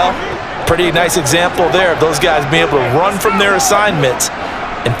NFL. Pretty nice example there of those guys being able to run from their assignments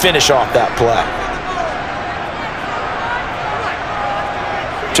and finish off that play.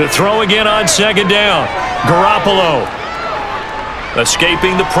 To throw again on second down. Garoppolo.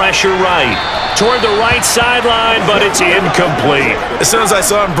 Escaping the pressure right. Toward the right sideline, but it's incomplete. As soon as I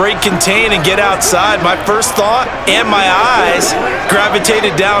saw him break contain and get outside, my first thought and my eyes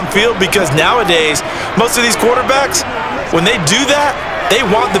gravitated downfield, because nowadays, most of these quarterbacks, when they do that, they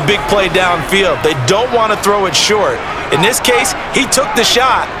want the big play downfield. They don't want to throw it short. In this case, he took the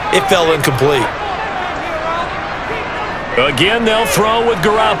shot. It fell incomplete. Again, they'll throw with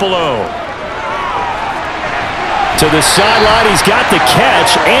Garoppolo. To the sideline, he's got the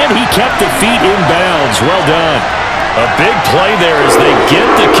catch, and he kept the feet in bounds. Well done. A big play there as they get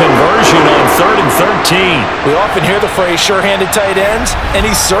the conversion on 3rd and 13. We often hear the phrase sure-handed tight ends, and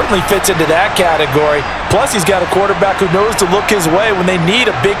he certainly fits into that category. Plus, he's got a quarterback who knows to look his way when they need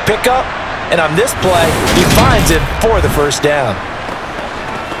a big pickup. And on this play, he finds him for the first down.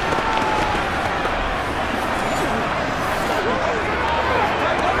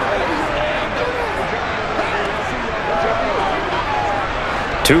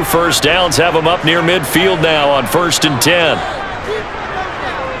 Two first downs have him up near midfield now on 1st and 10.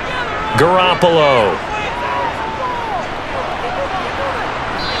 Garoppolo.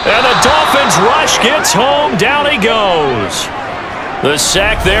 And the Dolphins rush gets home. Down he goes. The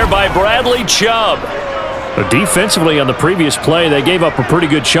sack there by Bradley Chubb. Defensively on the previous play, they gave up a pretty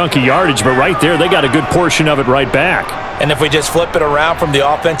good chunk of yardage, but right there, they got a good portion of it right back. And if we just flip it around from the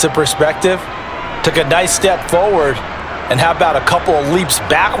offensive perspective, took a nice step forward, and how about a couple of leaps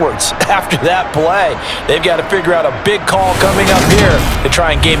backwards after that play? They've got to figure out a big call coming up here to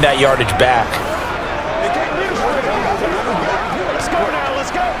try and gain that yardage back.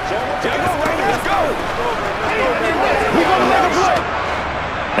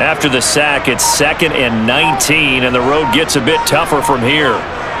 After the sack, it's 2nd and 19, and the road gets a bit tougher from here.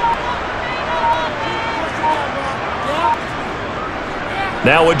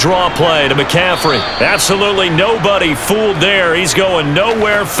 Now a draw play to McCaffrey. Absolutely nobody fooled there. He's going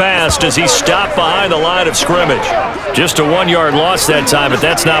nowhere fast as he stopped behind the line of scrimmage. Just a 1-yard loss that time, but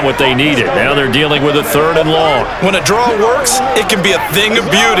that's not what they needed. Now they're dealing with a 3rd and long. When a draw works, it can be a thing of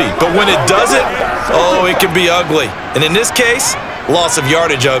beauty. But when it doesn't, oh, it can be ugly. And in this case, loss of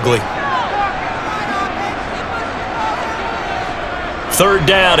yardage ugly. 3rd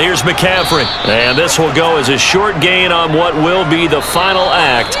down, here's McCaffrey. And this will go as a short gain on what will be the final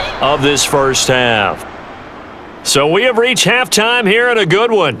act of this first half. So we have reached halftime here in a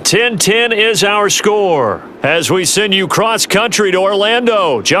good one. 10-10 is our score. As we send you cross-country to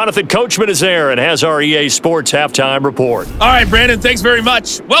Orlando, Jonathan Coachman is there and has our EA Sports halftime report. All right, Brandon, thanks very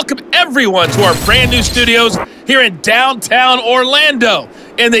much. Welcome everyone to our brand new studios here in downtown Orlando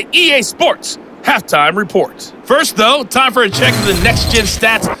in the EA Sports halftime report. First, though, time for a check of the next-gen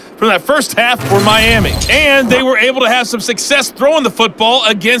stats from that first half for Miami. And they were able to have some success throwing the football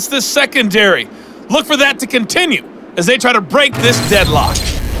against the secondary. Look for that to continue as they try to break this deadlock.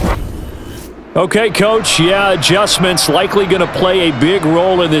 Okay, Coach, adjustments likely going to play a big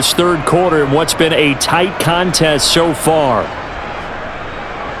role in this third quarter in what's been a tight contest so far.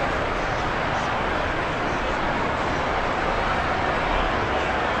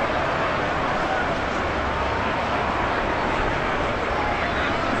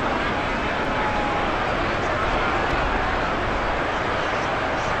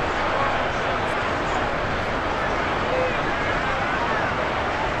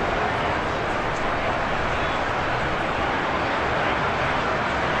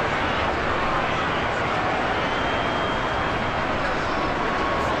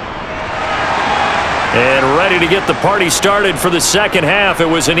 ready to get the party started for the second half. It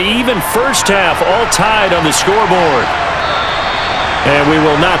was an even first half, all tied on the scoreboard. And we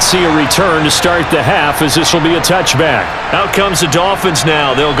will not see a return to start the half, as this will be a touchback. Out comes the Dolphins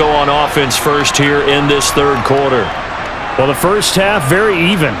now. They'll go on offense first here in this third quarter. Well, the first half, very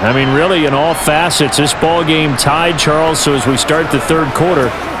even. I mean, really, in all facets, this ball game tied, Charles. So as we start the third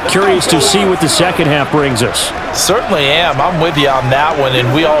quarter, curious to see what the second half brings us. Certainly am. I'm with you on that one.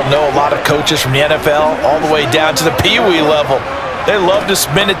 And we all know a lot of coaches from the NFL all the way down to the Pee-wee level. They love to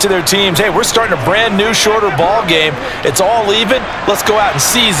spin it to their teams. Hey, we're starting a brand new, shorter ball game. It's all even. Let's go out and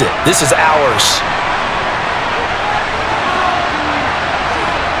seize it. This is ours.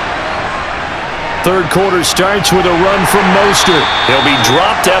 Third quarter starts with a run from Mostert. He'll be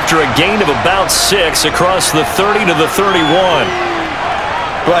dropped after a gain of about 6 across the 30 to the 31.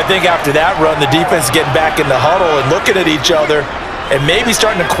 Well, I think after that run, the defense is getting back in the huddle and looking at each other and maybe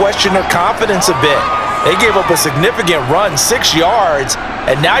starting to question their confidence a bit. They gave up a significant run, 6 yards,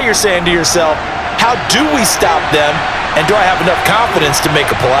 and now you're saying to yourself, how do we stop them, and do I have enough confidence to make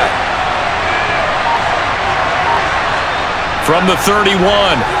a play? From the 31,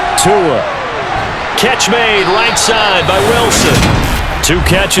 Tua. Catch made right side by Wilson. 2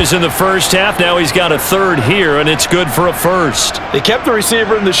 catches in the first half. Now he's got a third here, and it's good for a first. They kept the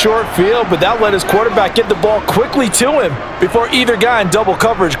receiver in the short field, but that let his quarterback get the ball quickly to him before either guy in double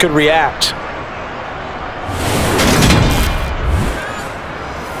coverage could react.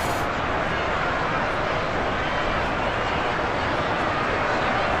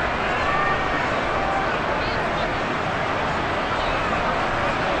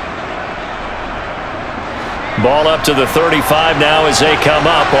 Ball up to the 35 now as they come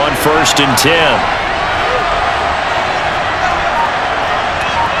up on 1st and 10.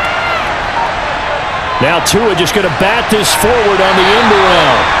 Now Tua just going to bat this forward on the end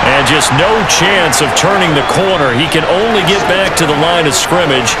around. And just no chance of turning the corner. He can only get back to the line of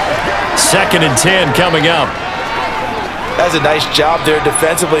scrimmage. 2nd and 10 coming up. That's a nice job there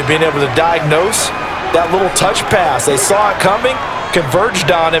defensively, being able to diagnose that little touch pass. They saw it coming, converged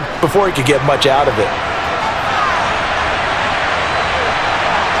on him before he could get much out of it.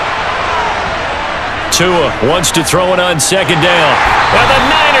 Tua wants to throw it on 2nd down. And the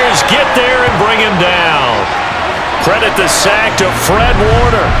Niners get there and bring him down. Credit the sack to Fred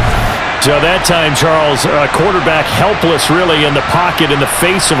Warner. So that time, Charles, quarterback helpless really in the pocket in the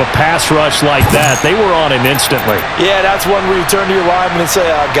face of a pass rush like that. They were on him instantly. Yeah, that's one where you turn to your lineman and say,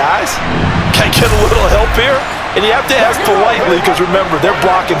 guys, can I get a little help here? And you have to ask politely because, remember, they're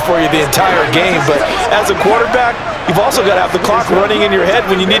blocking for you the entire game. But as a quarterback, you've also got to have the clock running in your head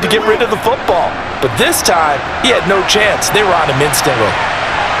when you need to get rid of the football. But this time, he had no chance. They were on him instantly.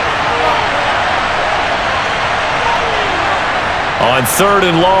 On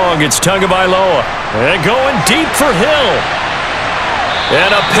 3rd and long, it's Tagovailoa. And going deep for Hill.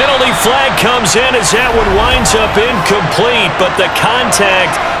 And a penalty flag comes in as that one winds up incomplete. But the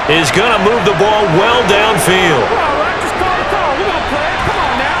contact is going to move the ball well downfield.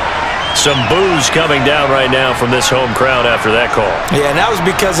 Some boos coming down right now from this home crowd after that call. Yeah, and that was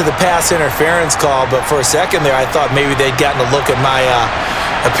because of the pass interference call. But for a second there, I thought maybe they'd gotten a look at my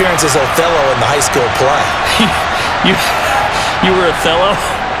appearance as Othello in the high school play. You were Othello?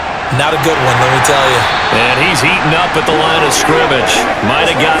 Not a good one, let me tell you. And he's heating up at the line of scrimmage.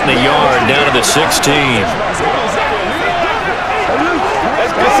 Might have gotten a yard down to the 16.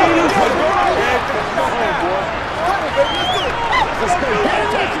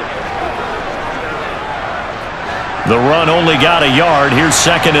 The run only got a yard. Here's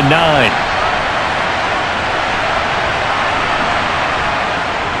 2nd and 9.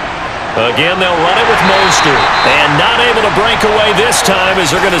 Again, they'll run it with Mostert. And not able to break away this time as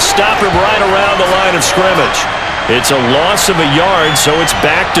they're going to stop him right around the line of scrimmage. It's a loss of a yard, so it's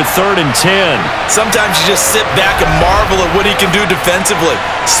back to 3rd and 10. Sometimes you just sit back and marvel at what he can do defensively.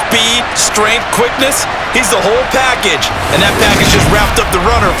 Speed, strength, quickness, he's the whole package. And that package just wrapped up the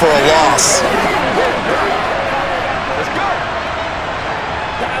runner for a loss.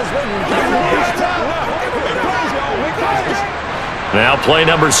 Now play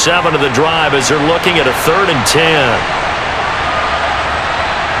number 7 of the drive as they're looking at a 3rd and 10.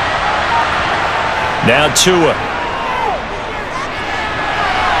 Now Tua.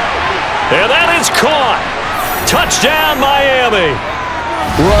 And that is caught. Touchdown, Miami.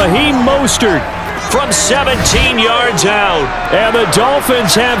 Raheem Mostert from 17 yards out. And the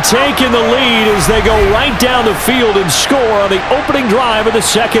Dolphins have taken the lead as they go right down the field and score on the opening drive of the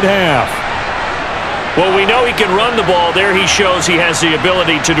second half. Well, we know he can run the ball. There he shows he has the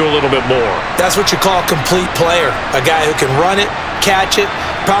ability to do a little bit more. That's what you call a complete player. A guy who can run it, catch it,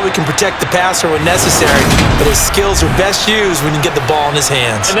 probably can protect the passer when necessary, but his skills are best used when you get the ball in his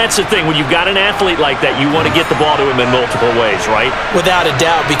hands. And that's the thing. When you've got an athlete like that, you want to get the ball to him in multiple ways, right? Without a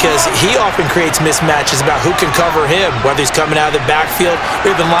doubt, because he often creates mismatches about who can cover him, whether he's coming out of the backfield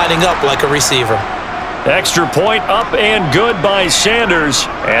or even lining up like a receiver. Extra point up and good by Sanders,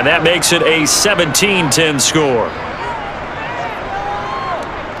 and that makes it a 17-10 score.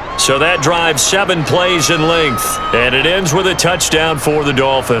 So that drives 7 plays in length, and it ends with a touchdown for the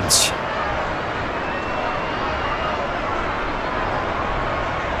Dolphins.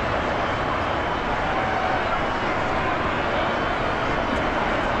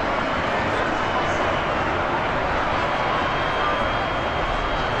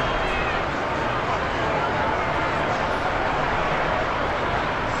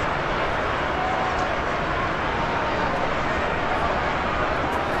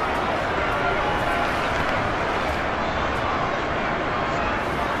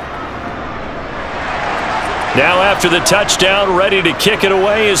 Now after the touchdown, ready to kick it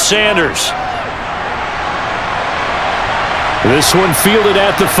away is Sanders. This one fielded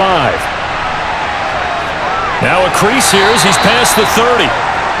at the 5. Now a crease here as he's past the 30.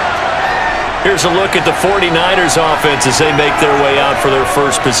 Here's a look at the 49ers offense as they make their way out for their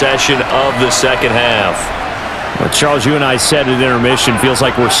first possession of the second half. Well, Charles, you and I said at intermission, feels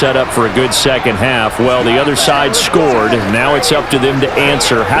like we're set up for a good second half. Well, the other side scored. Now it's up to them to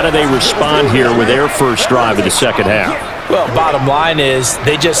answer. How do they respond here with their first drive of the second half? Well, bottom line is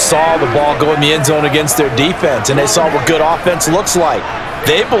they just saw the ball go in the end zone against their defense, and they saw what good offense looks like.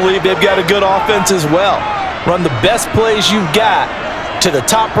 They believe they've got a good offense as well. Run the best plays you've got to the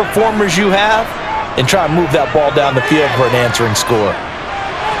top performers you have and try and move that ball down the field for an answering score.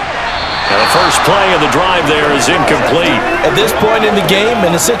 Now the first play of the drive there is incomplete. At this point in the game,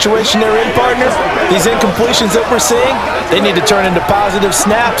 in the situation they're in, partner, these incompletions that we're seeing, they need to turn into positive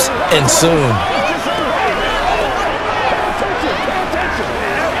snaps, and soon.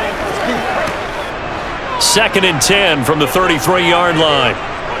 Second and 10 from the 33-yard line.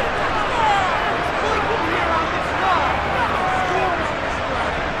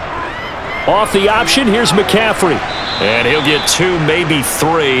 Off the option, here's McCaffrey. And he'll get 2, maybe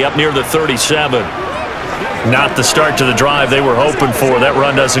 3 up near the 37. Not the start to the drive they were hoping for. That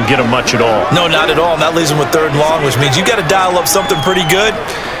run doesn't get them much at all. No, not at all. And that leaves them with 3rd and long, which means you got to dial up something pretty good.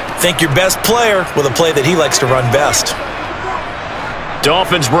 Think your best player with a play that he likes to run best.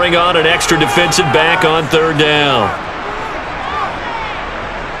 Dolphins bring on an extra defensive back on 3rd down.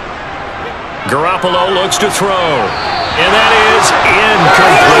 Garoppolo looks to throw. And that is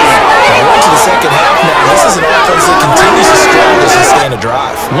incomplete. We're into the second half now. This is an offense that continues to struggle to sustain a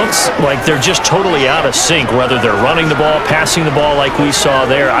drive. Looks like they're just totally out of sync, whether they're running the ball, passing the ball like we saw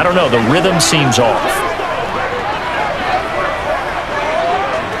there. I don't know. The rhythm seems off.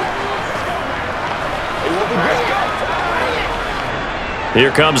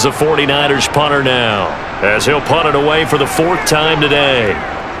 Here comes the 49ers punter now, as he'll punt it away for the 4th time today.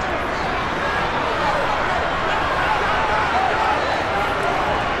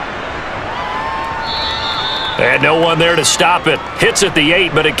 And no one there to stop it. Hits at the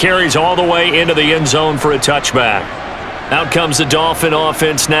 8, but it carries all the way into the end zone for a touchback. Out comes the Dolphin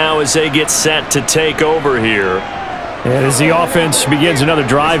offense now as they get set to take over here. And as the offense begins another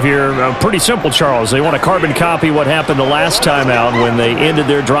drive here, pretty simple, Charles. They want to carbon copy what happened the last time out when they ended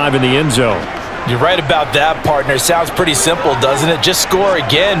their drive in the end zone. You're right about that, partner. Sounds pretty simple, doesn't it? Just score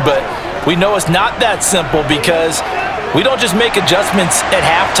again, but we know it's not that simple because we don't just make adjustments at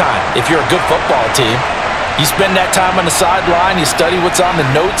halftime if you're a good football team. You spend that time on the sideline, you study what's on the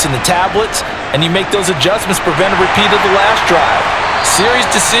notes and the tablets, and you make those adjustments, prevent a repeat of the last drive. Series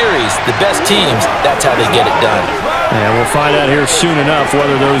to series, the best teams, that's how they get it done. And we'll find out here soon enough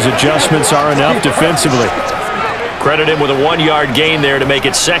whether those adjustments are enough defensively. Credit him with a 1-yard gain there to make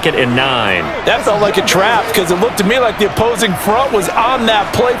it 2nd and 9. That felt like a trap because it looked to me like the opposing front was on that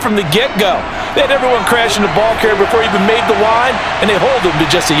play from the get-go. They had everyone crashing the ball carrier before he even made the line, and they hold him to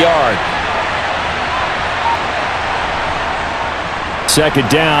just a yard.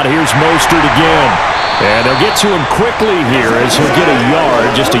 2nd down, here's Mostert again. And they'll get to him quickly here as he'll get a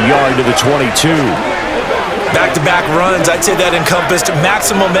yard, just a yard to the 22. Back-to-back runs, I'd say that encompassed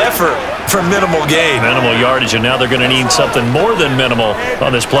maximum effort for minimal gain. Minimal yardage, and now they're going to need something more than minimal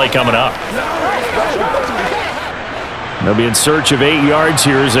on this play coming up. They'll be in search of 8 yards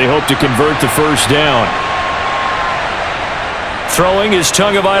here as they hope to convert the 1st down. Throwing is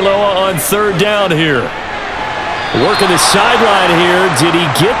Tagovailoa on 3rd down here. Working the sideline here. Did he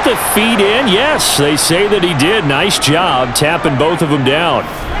get the feet in? Yes, they say that he did. Nice job tapping both of them down.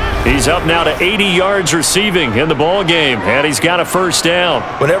 He's up now to 80 yards receiving in the ball game, and he's got a first down.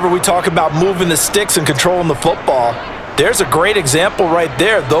 Whenever we talk about moving the sticks and controlling the football, there's a great example right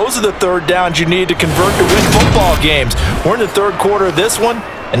there. Those are the third downs you need to convert to win football games. We're in the third quarter of this one,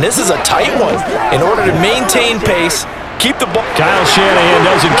 and this is a tight one. In order to maintain pace, keep the ball. Kyle Shanahan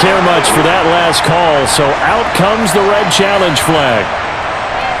doesn't care much for that last call, so out comes the red challenge flag.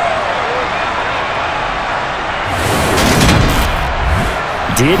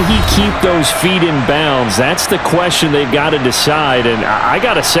 Did he keep those feet in bounds? That's the question they've got to decide, and I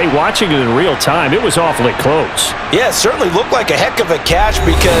got to say, watching it in real time, it was awfully close. Yeah, it certainly looked like a heck of a catch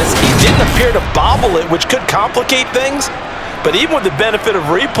because he didn't appear to bobble it, which could complicate things, but even with the benefit of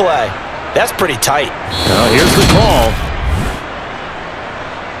replay, that's pretty tight. Here's the call.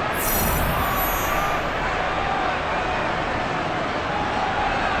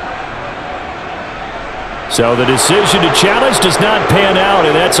 So the decision to challenge does not pan out,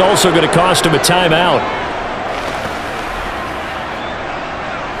 and that's also going to cost him a timeout.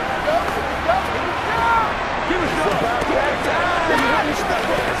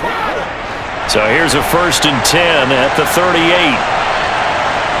 So here's a 1st and 10 at the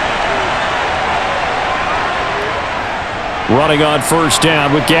 38. Running on first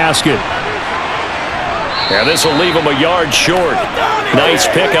down with Gaskin. And this will leave him a yard short. Nice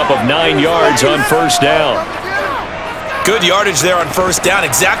pickup of 9 yards on first down. Good yardage there on first down.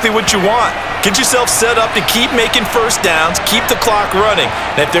 Exactly what you want. Get yourself set up to keep making first downs, keep the clock running.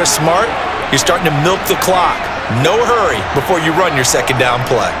 And if they're smart, you're starting to milk the clock. No hurry before you run your second down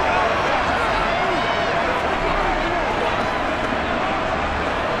play.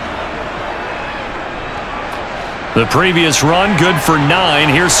 The previous run, good for 9.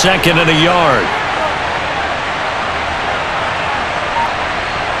 Here's 2nd and a yard.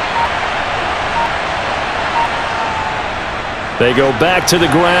 They go back to the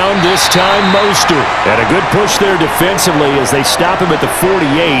ground, this time Mostert. And a good push there defensively as they stop him at the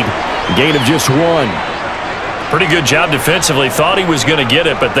 48. Gain of just 1. Pretty good job defensively. Thought he was going to get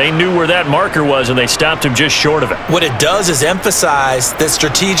it, but they knew where that marker was, and they stopped him just short of it. What it does is emphasize that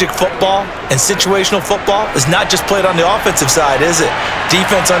strategic football and situational football is not just played on the offensive side, is it?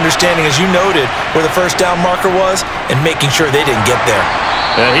 Defense understanding, as you noted, where the first down marker was and making sure they didn't get there.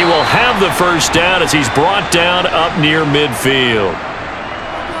 And he will have the first down as he's brought down up near midfield.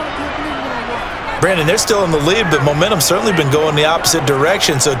 Brandon, they're still in the lead, but momentum's certainly been going the opposite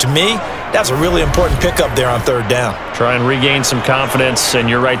direction. So to me, that's a really important pickup there on third down. Try and regain some confidence, and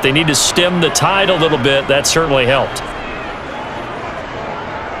you're right, they need to stem the tide a little bit. That certainly helped.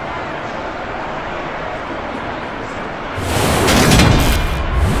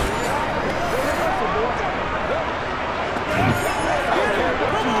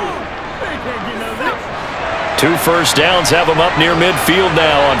 Two first downs have them up near midfield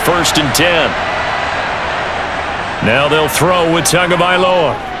now on 1st and 10. Now they'll throw with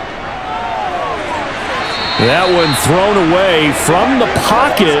Tagovailoa. That one thrown away from the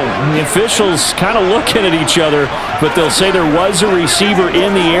pocket. And the officials kind of looking at each other, but they'll say there was a receiver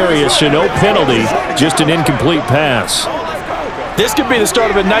in the area, so no penalty, just an incomplete pass. This could be the start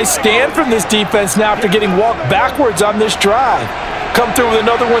of a nice stand from this defense now after getting walked backwards on this drive. Come through with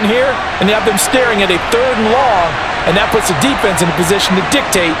another one here, and you have them staring at a 3rd and long, and that puts the defense in a position to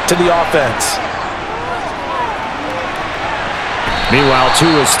dictate to the offense. Meanwhile,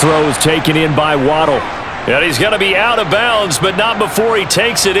 Tua's throw is taken in by Waddle. And he's going to be out of bounds, but not before he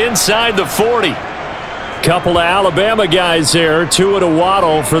takes it inside the 40. Couple of Alabama guys there, Tua to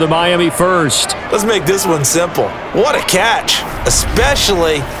Waddle for the Miami first. Let's make this one simple. What a catch,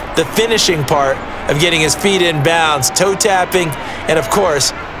 especially the finishing part of getting his feet in bounds, toe tapping, and of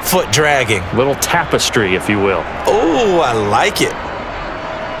course, foot dragging. Little tapestry, if you will. Oh, I like it.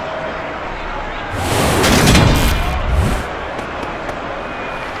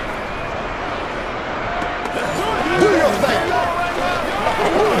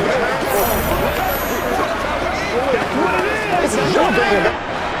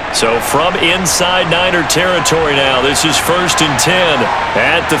 So from inside Niner territory now, this is 1st and 10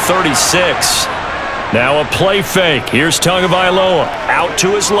 at the 36. Now a play fake. Here's Tagovailoa out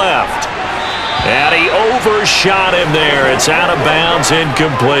to his left. And he overshot him there. It's out of bounds,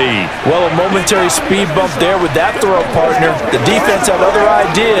 incomplete. Well, a momentary speed bump there with that throw, partner. The defense had other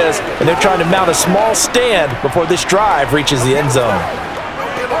ideas, and they're trying to mount a small stand before this drive reaches the end zone.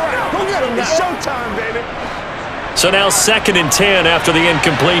 Go get him. It's showtime, baby. So now 2nd and 10 after the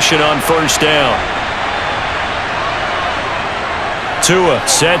incompletion on first down. Tua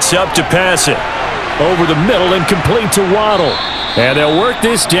sets up to pass it. Over the middle and complete to Waddle. And they'll work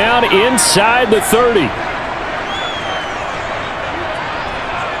this down inside the 30.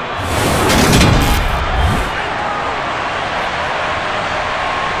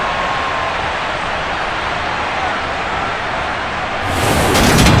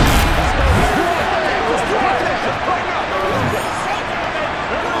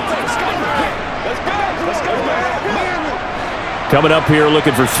 Coming up here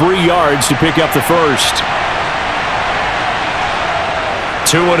looking for 3 yards to pick up the first.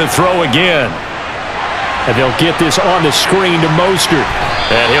 2 to throw again. And they'll get this on the screen to Mostert.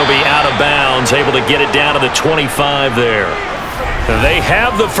 And he'll be out of bounds, able to get it down to the 25 there. They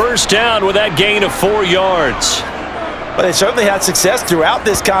have the first down with that gain of 4 yards. Well, they certainly had success throughout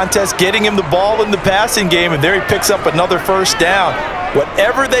this contest, getting him the ball in the passing game, and there he picks up another first down.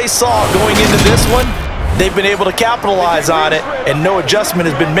 Whatever they saw going into this one, they've been able to capitalize on it, and no adjustment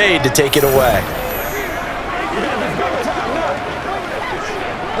has been made to take it away.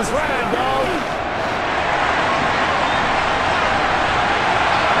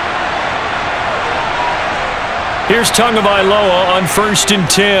 Here's Tagovailoa on 1st and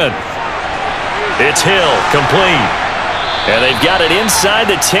 10. It's Hill, complete. And they've got it inside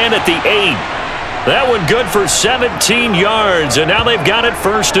the 10 at the 8. That one good for 17 yards, and now they've got it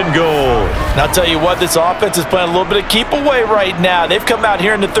 1st and goal. And I'll tell you what, this offense is playing a little bit of keep away right now. They've come out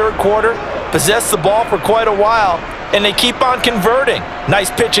here in the 3rd quarter, possessed the ball for quite a while, and they keep on converting. Nice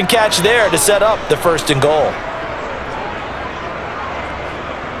pitch and catch there to set up the 1st and goal.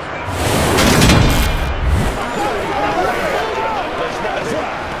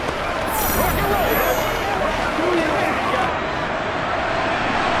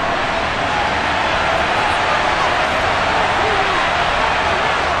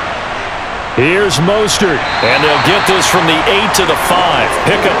 Here's Mostert, and they'll get this from the 8 to the 5.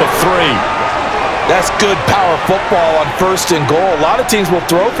 Pickup of 3. That's good power football on 1st and goal. A lot of teams will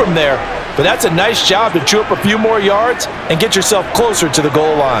throw from there, but that's a nice job to chew up a few more yards and get yourself closer to the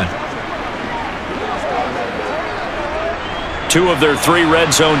goal line. 2 of their 3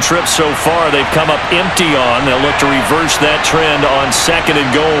 red zone trips so far they've come up empty on. They'll look to reverse that trend on 2nd and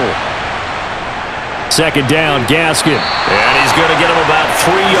goal. 2nd down, Gaskin. And he's going to get him about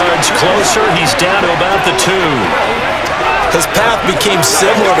 3 yards closer. He's down to about the 2. His path became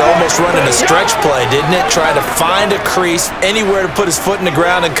similar to almost running a stretch play, didn't it? Trying to find a crease, anywhere to put his foot in the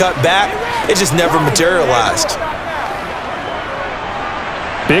ground and cut back. It just never materialized.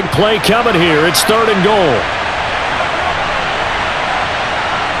 Big play coming here. It's 3rd and goal.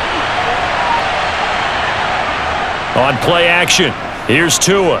 On play action, here's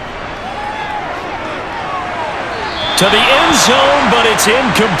Tua. To the end zone, but it's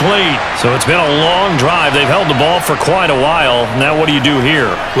incomplete. So it's been a long drive. They've held the ball for quite a while. Now what do you do here?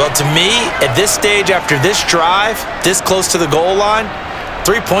 Well, to me, at this stage after this drive, this close to the goal line,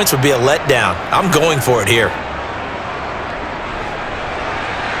 3 points would be a letdown. I'm going for it here.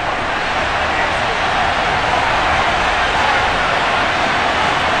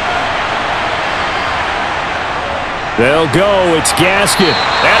 They'll go. It's Gaskin.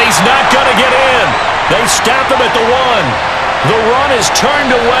 And he's not going to get in. They stop him at the 1. The run is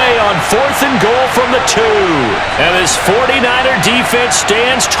turned away on 4th and goal from the 2. And this 49er defense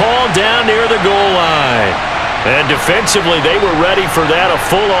stands tall down near the goal line. And defensively, they were ready for that, a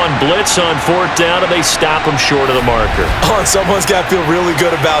full-on blitz on 4th down, and they stop him short of the marker. Oh, and someone's got to feel really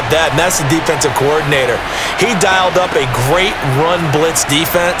good about that, and that's the defensive coordinator. He dialed up a great run blitz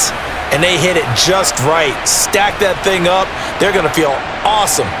defense, and they hit it just right. Stack that thing up. They're going to feel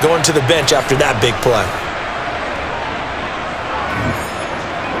awesome going to the bench after that big play.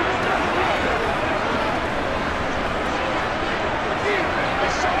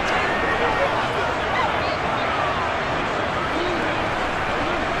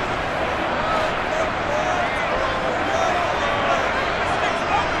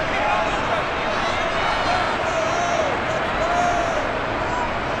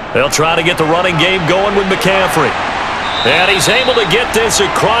 They'll try to get the running game going with McCaffrey. And he's able to get this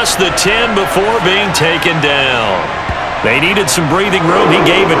across the 10 before being taken down. They needed some breathing room. He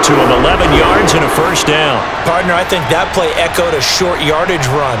gave it to him. 11 yards and a 1st down. Partner, I think that play echoed a short yardage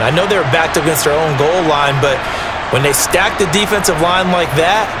run. I know they were backed up against their own goal line, but when they stack the defensive line like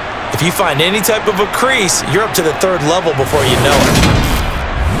that, if you find any type of a crease, you're up to the 3rd level before you know it.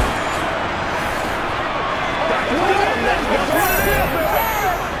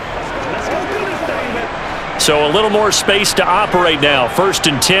 So a little more space to operate now.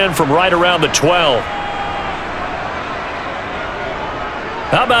 1st and 10 from right around the 12.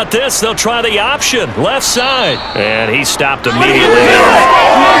 How about this? They'll try the option, left side. And he stopped immediately. No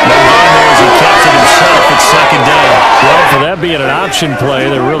gain there as he kept it himself at second down. Well, for that being an option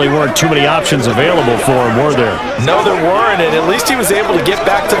play, there really weren't too many options available for him, were there? No, there weren't, and at least he was able to get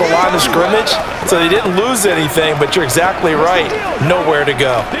back to the line of scrimmage, so they didn't lose anything, but you're exactly right. Nowhere to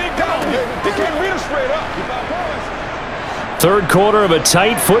go. Third quarter of a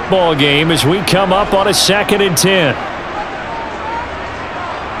tight football game as we come up on a 2nd and 10.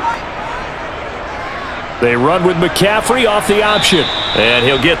 They run with McCaffrey off the option. And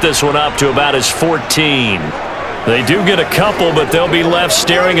he'll get this one up to about his 14. They do get a couple, but they'll be left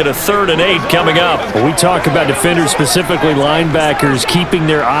staring at a 3rd and 8 coming up. When we talk about defenders, specifically linebackers, keeping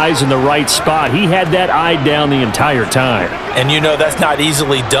their eyes in the right spot. He had that eye down the entire time. And you know that's not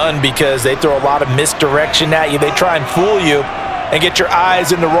easily done because they throw a lot of misdirection at you. They try and fool you and get your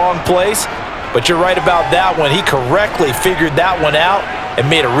eyes in the wrong place. But you're right about that one. He correctly figured that one out and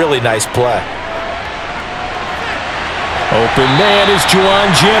made a really nice play. Open man is Juwan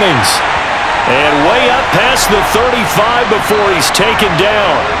Jennings. And way up past the 35 before he's taken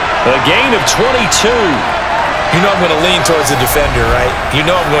down. A gain of 22. You know I'm going to lean towards the defender, right? You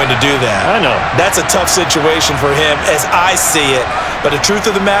know I'm going to do that. I know. That's a tough situation for him as I see it. But the truth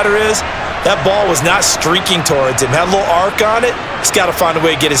of the matter is, that ball was not streaking towards him. Had a little arc on it. He's got to find a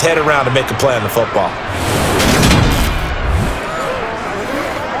way to get his head around and make a play on the football.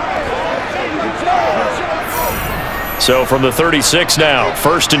 So from the 36 now,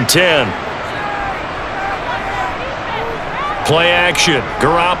 1st and 10. Play action,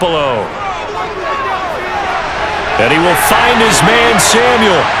 Garoppolo. And he will find his man,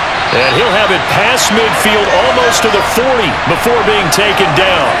 Samuel. And he'll have it past midfield almost to the 40 before being taken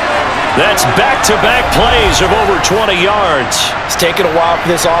down. That's back-to-back plays of over 20 yards. It's taken a while for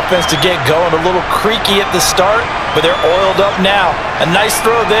this offense to get going. A little creaky at the start, but they're oiled up now. A nice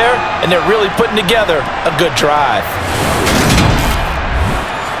throw there, and they're really putting together a good drive.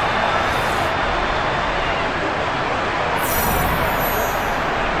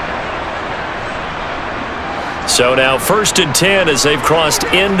 So now 1st and 10 as they've crossed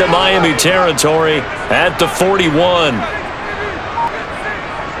into Miami territory at the 41.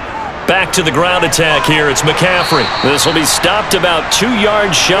 Back to the ground attack here. It's McCaffrey. This will be stopped about 2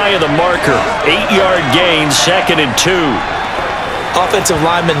 yards shy of the marker. 8-yard gain, 2nd and 2. Offensive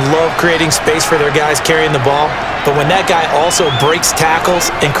linemen love creating space for their guys carrying the ball, but when that guy also breaks tackles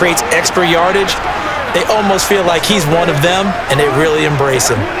and creates extra yardage, they almost feel like he's one of them, and they really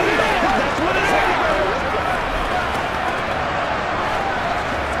embrace him.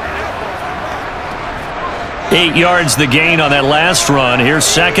 Eight yards the gain on that last run. Here's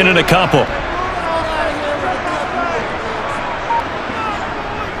 2nd and a couple.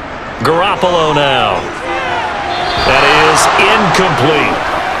 Garoppolo now. That is incomplete.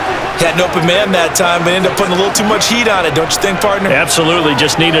 Had an open man that time, but ended up putting a little too much heat on it, don't you think, partner? Absolutely.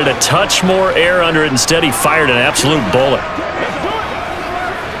 Just needed a touch more air under it. Instead, he fired an absolute bullet.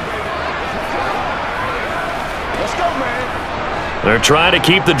 They're trying to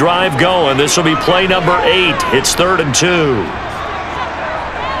keep the drive going. This will be play number 8. It's 3rd and 2.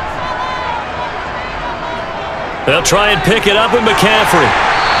 They'll try and pick it up with McCaffrey.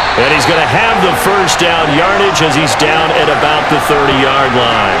 And he's going to have the first down yardage as he's down at about the 30-yard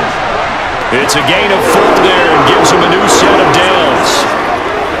line. It's a gain of 4 there and gives him a new set of downs.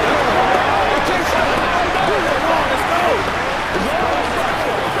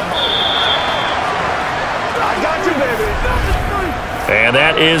 And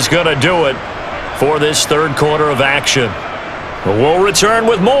that is going to do it for this third quarter of action. We'll return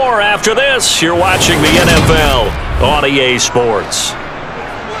with more after this. You're watching the NFL on EA Sports.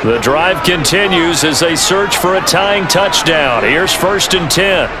 The drive continues as they search for a tying touchdown. Here's 1st and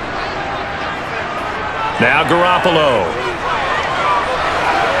 10. Now Garoppolo.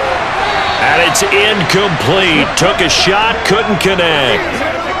 And it's incomplete. Took a shot, couldn't connect.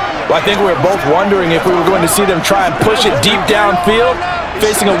 Well, I think we were both wondering if we were going to see them try and push it deep downfield,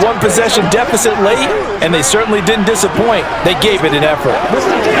 facing a one-possession deficit late, and they certainly didn't disappoint. They gave it an effort.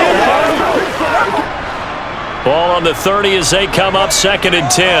 Ball on the 30 as they come up 2nd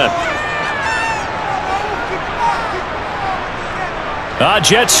and 10.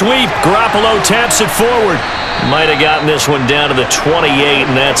 Jet sweep. Garoppolo taps it forward. Might have gotten this one down to the 28,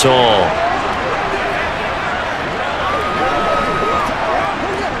 and that's all.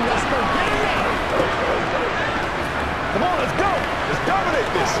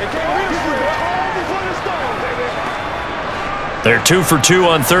 They're 2 for 2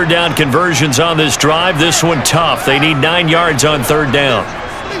 on third down conversions on this drive. This one tough. They need 9 yards on third down.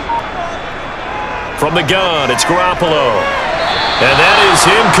 From the gun, it's Garoppolo. And that is is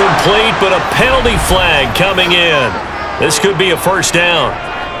incomplete, but a penalty flag coming in. This could be a first down.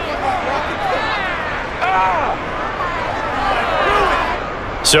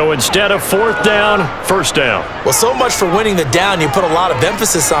 So instead of fourth down, first down. Well, so much for winning the down you put a lot of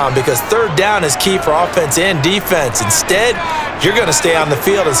emphasis on, because third down is key for offense and defense. Instead, you're going to stay on the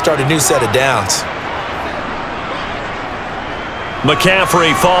field and start a new set of downs.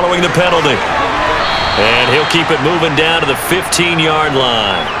 McCaffrey following the penalty. And he'll keep it moving down to the 15-yard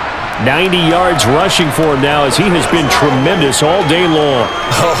line. 90 yards rushing for him now, as he has been tremendous all day long.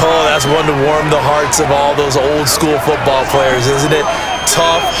 Oh, that's one to warm the hearts of all those old-school football players, isn't it?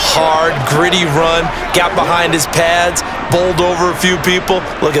 Tough, hard, gritty run, got behind his pads, bowled over a few people.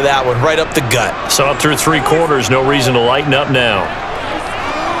 Look at that one, right up the gut. Saw it through three quarters, no reason to lighten up now.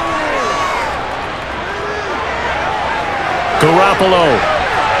 Garoppolo.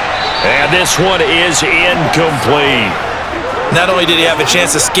 And this one is incomplete. Not only did he have a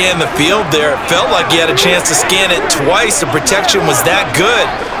chance to scan the field there, it felt like he had a chance to scan it twice. The protection was that good.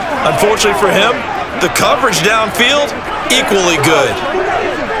 Unfortunately for him, the coverage downfield, equally good.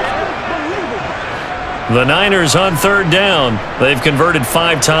 The Niners on third down. They've converted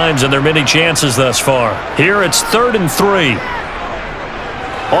 5 times in their many chances thus far. Here it's 3rd and 3.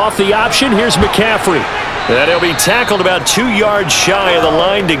 Off the option, here's McCaffrey. And he'll be tackled about 2 yards shy of the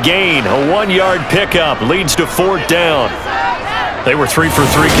line to gain. A 1-yard pickup leads to 4th down. They were 3 for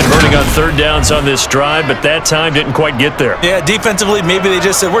 3 converting on third downs on this drive, but that time didn't quite get there. Yeah, defensively, maybe they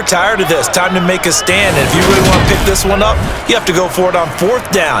just said, we're tired of this. Time to make a stand. And if you really want to pick this one up, you have to go for it on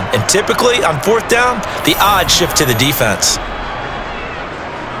 4th down. And typically, on 4th down, the odds shift to the defense.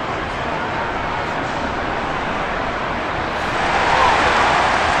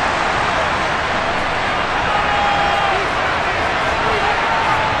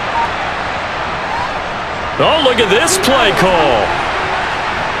 Oh, look at this play call.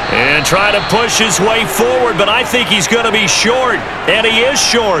 And try to push his way forward, but I think he's going to be short. And he is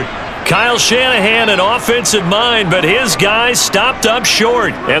short. Kyle Shanahan, an offensive mind, but his guys stopped up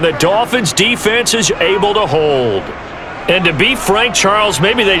short. And the Dolphins' defense is able to hold. And to be frank, Charles,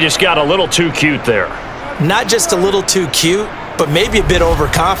 maybe they just got a little too cute there. Not just a little too cute, but maybe a bit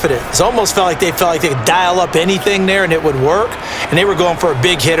overconfident. It almost felt like they could dial up anything there and it would work. And they were going for a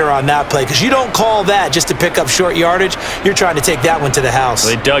big hitter on that play, because you don't call that just to pick up short yardage. You're trying to take that one to the house.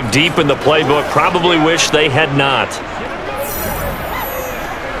 They dug deep in the playbook. Probably wish they had not.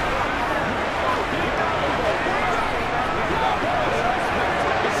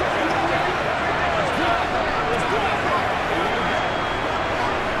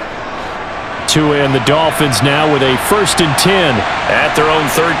 And the Dolphins now with a 1st and 10 at their own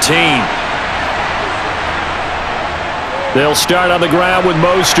 13. They'll start on the ground with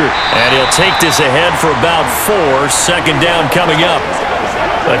Mostert, and he'll take this ahead for about 4. 2nd down coming up.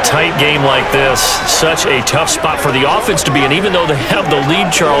 A tight game like this, such a tough spot for the offense to be in. Even though they have the lead,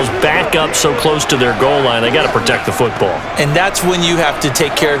 Charles, back up so close to their goal line, they got to protect the football. And that's when you have to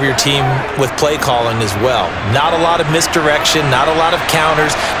take care of your team with play calling as well. Not a lot of misdirection, not a lot of counters,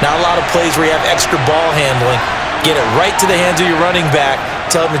 not a lot of plays where you have extra ball handling. Get it right to the hands of your running back,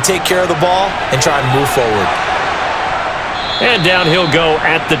 tell him to take care of the ball, and try and move forward. And down he'll go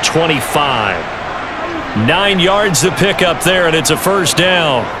at the 25. 9 yards to pick up there, and it's a 1st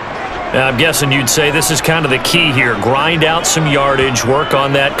down. Now, I'm guessing you'd say this is kind of the key here. Grind out some yardage, work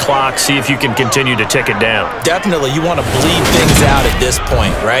on that clock, see if you can continue to tick it down. Definitely, you want to bleed things out at this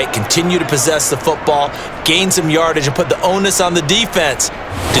point, right? Continue to possess the football, gain some yardage, and put the onus on the defense.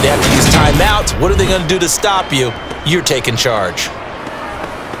 Do they have to use timeouts? What are they going to do to stop you? You're taking charge.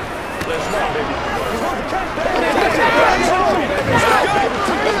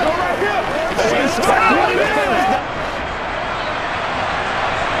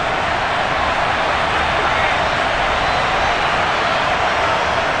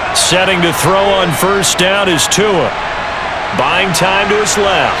 Setting to throw on 1st down is Tua. Buying time to his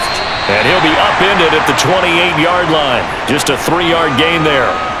left. And he'll be upended at the 28-yard line. Just a 3-yard gain there.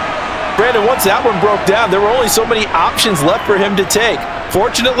 Brandon, once that one broke down, there were only so many options left for him to take.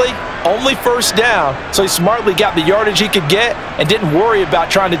 Fortunately, only 1st down, so he smartly got the yardage he could get and didn't worry about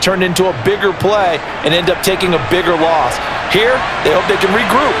trying to turn it into a bigger play and end up taking a bigger loss. Here, they hope they can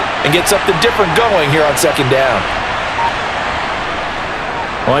regroup and get something different going here on 2nd down.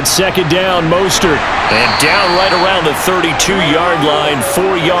 On 2nd down, Mostert. And down right around the 32-yard line,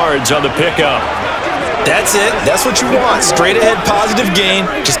 4 yards on the pickup. That's it. That's what you want. Straight ahead positive gain.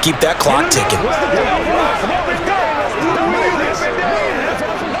 Just keep that clock ticking.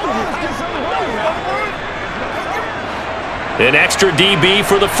 An extra DB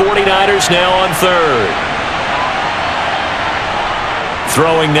for the 49ers now on 3rd.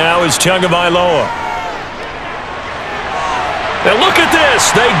 Throwing now is Tagovailoa. And look at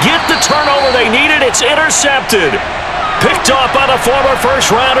this. They get the turnover they needed. It's intercepted. Picked off by the former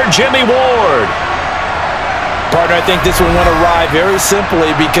first-rounder, Jimmy Ward. Partner, I think this one went awry very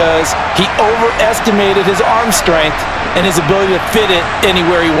simply because he overestimated his arm strength and his ability to fit it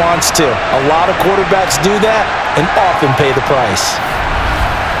anywhere he wants to. A lot of quarterbacks do that and often pay the price.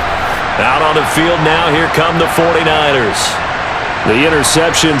 Out on the field now, here come the 49ers. The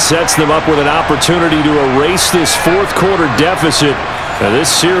interception sets them up with an opportunity to erase this fourth-quarter deficit. Now, this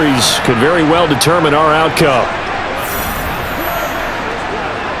series could very well determine our outcome.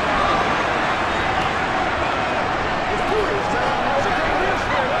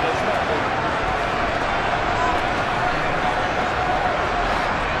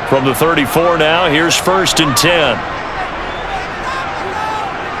 From the 34 now, here's 1st and 10.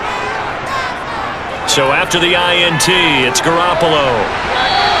 So after the INT, it's Garoppolo.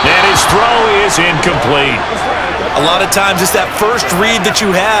 And his throw is incomplete. A lot of times it's that first read that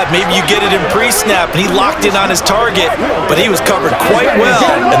you have. Maybe you get it in pre-snap, and he locked in on his target, but he was covered quite well,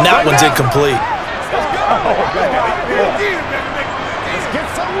 and that one's incomplete.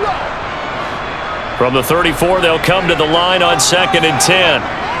 From the 34, they'll come to the line on 2nd and 10.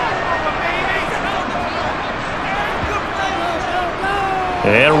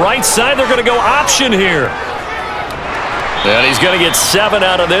 And right side, they're going to go option here. And he's going to get 7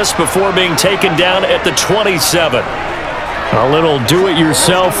 out of this before being taken down at the 27. A little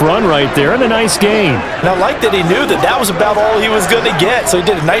do-it-yourself run right there and a nice gain. And I like that he knew that that was about all he was going to get. So he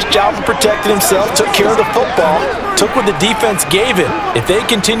did a nice job of protecting himself, took care of the football, took what the defense gave him. If they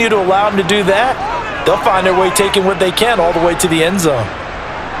continue to allow him to do that, they'll find their way taking what they can all the way to the end zone.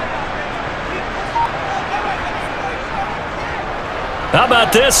 How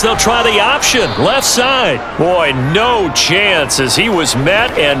about this? They'll try the option. Left side. Boy, no chance as he was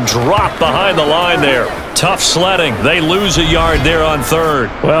met and dropped behind the line there. Tough sledding. They lose a yard there on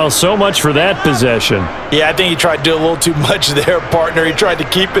 3rd. Well, so much for that possession. Yeah, I think he tried to do a little too much there, partner. He tried to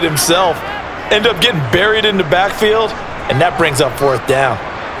keep it himself. Ended up getting buried in the backfield, and that brings up 4th down.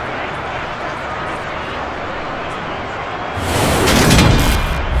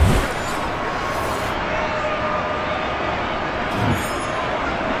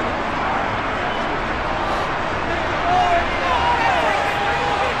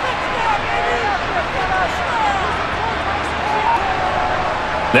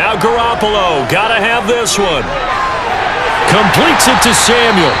 Now Garoppolo, gotta have this one. Completes it to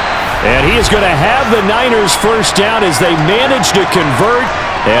Samuel. And he is going to have the Niners first down as they manage to convert,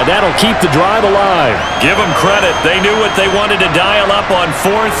 and that'll keep the drive alive. Give them credit. They knew what they wanted to dial up on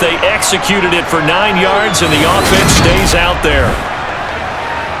 4th. They executed it for 9 yards, and the offense stays out there.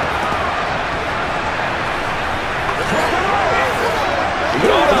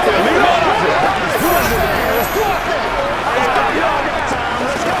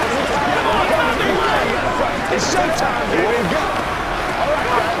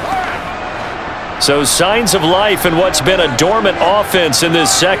 So signs of life in what's been a dormant offense in this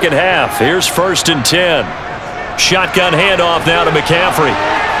second half. Here's 1st and 10. Shotgun handoff now to McCaffrey.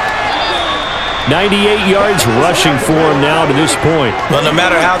 98 yards rushing for him now to this point. Well, no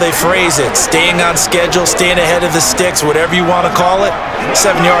matter how they phrase it, staying on schedule, staying ahead of the sticks, whatever you want to call it,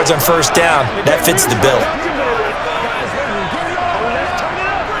 7 yards on 1st down, that fits the bill.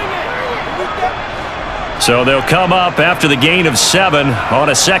 So they'll come up after the gain of 7 on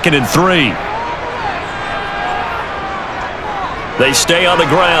a 2nd and 3. They stay on the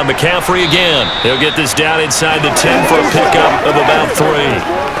ground. McCaffrey again. He'll get this down inside the 10 for a pickup of about 3.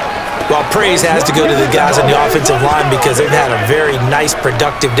 Well, praise has to go to the guys on the offensive line because they've had a very nice,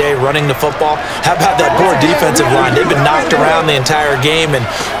 productive day running the football. How about that poor defensive line? They've been knocked around the entire game, and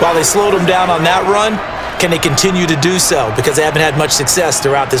while they slowed them down on that run, can they continue to do so? Because they haven't had much success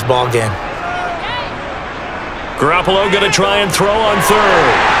throughout this ball game. Garoppolo going to try and throw on 3rd.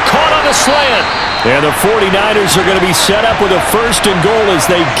 Caught on a slant. And the 49ers are going to be set up with a 1st and goal as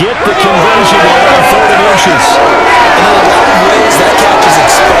they get the conversion there on 3rd and inches. In a lot of ways, that catch is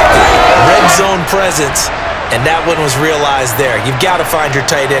expected. Red zone presence, and that one was realized there. You've got to find your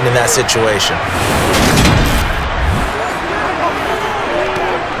tight end in that situation.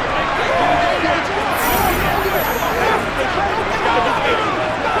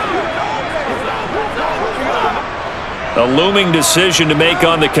 A looming decision to make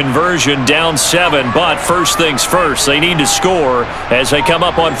on the conversion, down 7, but first things first, they need to score as they come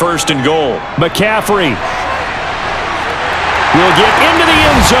up on 1st and goal. McCaffrey will get into the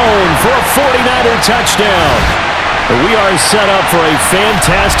end zone for a 49er touchdown. We are set up for a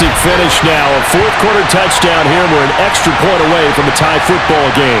fantastic finish now. A fourth-quarter touchdown here. We're an extra point away from a tie football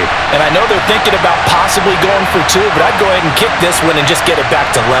game. And I know they're thinking about possibly going for two, but I'd go ahead and kick this one and just get it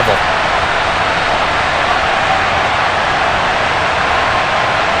back to level.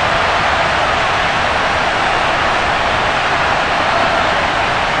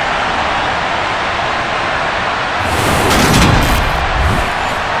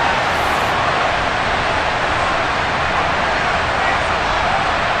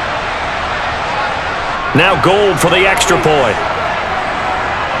 Now Gold for the extra point.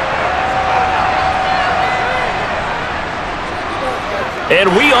 And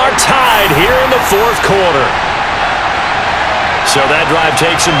we are tied here in the fourth quarter. So that drive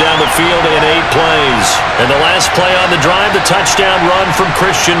takes him down the field in 8 plays. And the last play on the drive, the touchdown run from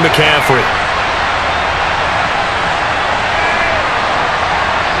Christian McCaffrey.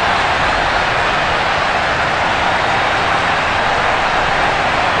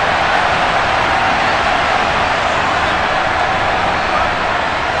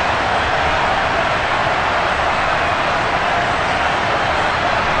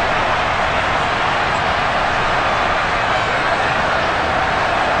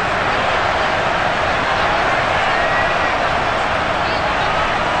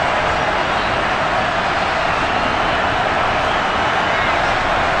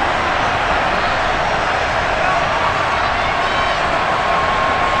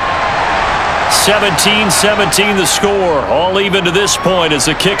 (17-17) the score. All even to this point as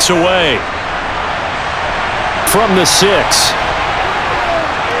the kick's away. From the 6.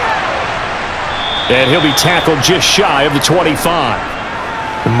 And he'll be tackled just shy of the 25.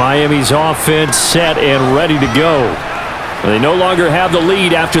 Miami's offense set and ready to go. They no longer have the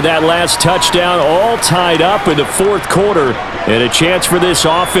lead after that last touchdown. All tied up in the fourth quarter. And a chance for this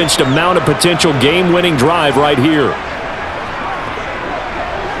offense to mount a potential game-winning drive right here.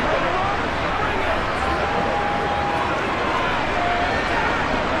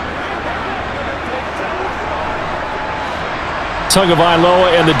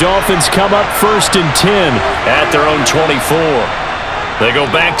 Tagovailoa and the Dolphins come up 1st and 10 at their own 24. They go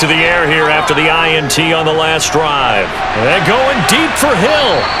back to the air here after the INT on the last drive. And going deep for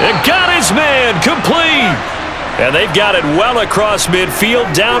Hill. And got his man complete. And they've got it well across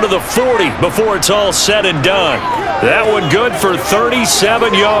midfield down to the 40 before it's all said and done. That one good for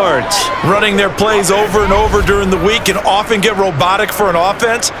 37 yards. Running their plays over and over during the week can often get robotic for an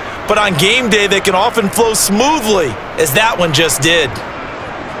offense, but on game day they can often flow smoothly, as that one just did.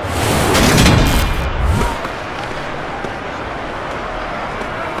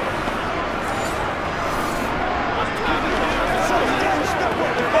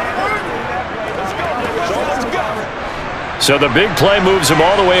 So the big play moves him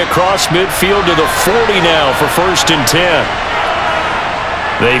all the way across midfield to the 40 now for 1st and 10.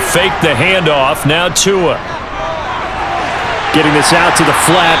 They fake the handoff. Now Tua. Getting this out to the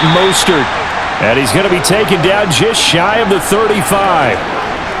flat, Mostert. And he's going to be taken down just shy of the 35.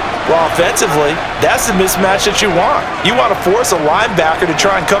 Well, offensively, that's the mismatch that you want. You want to force a linebacker to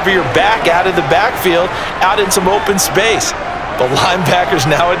try and cover your back out of the backfield, out in some open space. But linebackers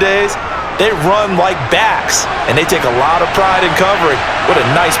nowadays, they run like backs, and they take a lot of pride in covering. What a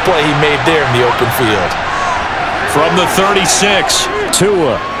nice play he made there in the open field. From the 36,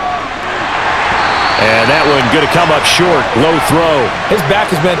 Tua. And that one going to come up short. Low throw. His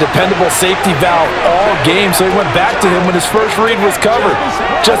back has been a dependable safety valve all game, so he went back to him when his first read was covered.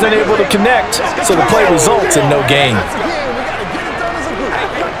 Just unable to connect, so the play results in no gain.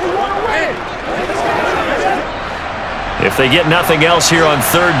 If they get nothing else here on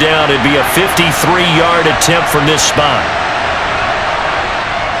 3rd down, it'd be a 53-yard attempt from this spot.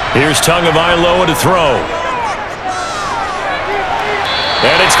 Here's Tagovailoa to throw.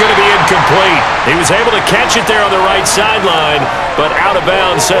 And it's going to be incomplete. He was able to catch it there on the right sideline, but out of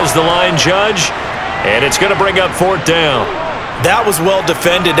bounds, says the line judge. And it's going to bring up 4th down. That was well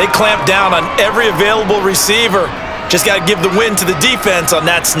defended. They clamped down on every available receiver. Just got to give the win to the defense on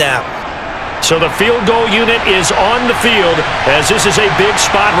that snap. So the field goal unit is on the field as this is a big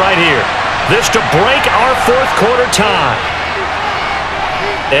spot right here. This to break our fourth quarter tie.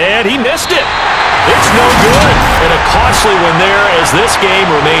 And he missed it. It's no good. And a costly one there as this game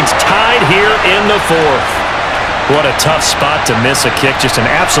remains tied here in the fourth. What a tough spot to miss a kick. Just an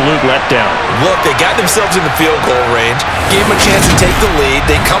absolute letdown. Look, they got themselves in the field goal range, gave them a chance to take the lead.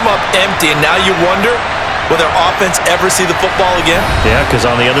 They come up empty, and now you wonder, Will their offense ever see the football again? Yeah, because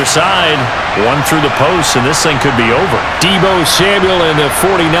on the other side, one through the post, and this thing could be over. Deebo Samuel and the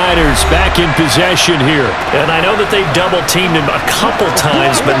 49ers back in possession here. And I know that they've double-teamed him a couple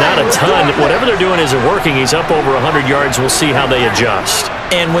times, but not a ton. Whatever they're doing isn't working. He's up over 100 yards. We'll see how they adjust.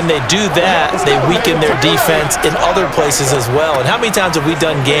 And when they do that, they weaken their defense in other places as well. And how many times have we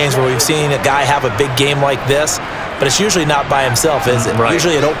done games where we've seen a guy have a big game like this, but it's usually not by himself, is it? Right.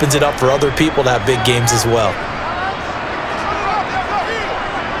 Usually it opens it up for other people to have big games as well.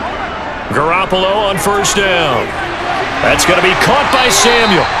 Garoppolo on first down. That's going to be caught by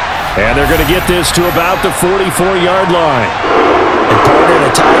Samuel. And they're going to get this to about the 44-yard line. And partner, in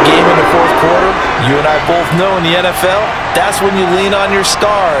a tie game in the fourth quarter, you and I both know in the NFL, that's when you lean on your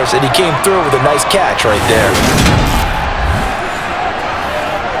stars. And he came through with a nice catch right there.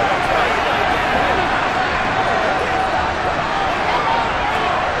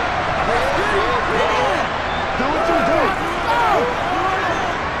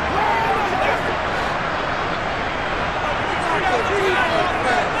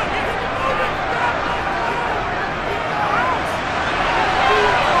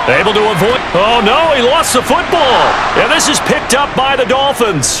 Able to avoid. Oh, no, he lost the football. And this is picked up by the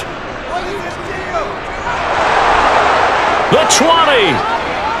Dolphins. The 20.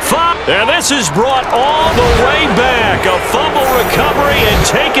 5. And this is brought all the way back. A fumble recovery and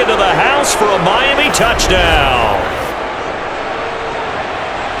taken to the house for a Miami touchdown.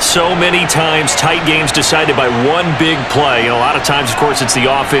 So many times tight games decided by one big play. A lot of times, of course, it's the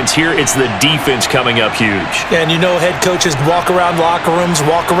offense. Here, it's the defense coming up huge. And you know head coaches walk around locker rooms,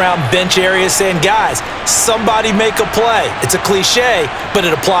 walk around bench areas saying, guys, somebody make a play. It's a cliche, but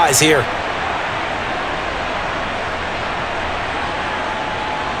it applies here.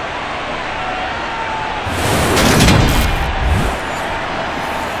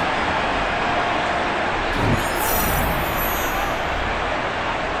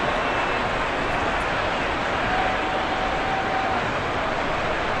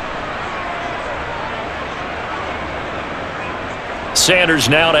 Sanders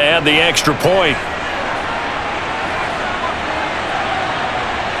now to add the extra point.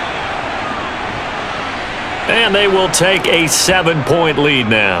 And they will take a 7-point lead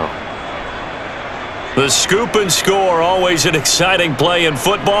now. The scoop and score, always an exciting play in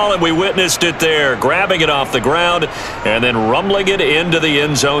football, and we witnessed it there. Grabbing it off the ground and then rumbling it into the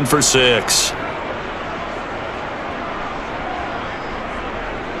end zone for 6.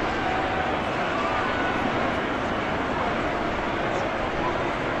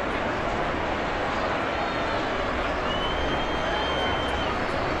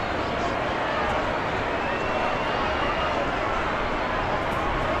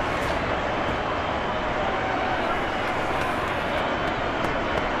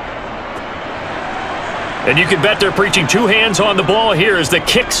 And you can bet they're preaching two hands on the ball here as the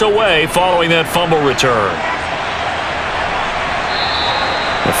kick's away following that fumble return.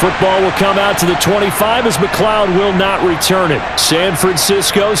 The football will come out to the 25 as McLeod will not return it. San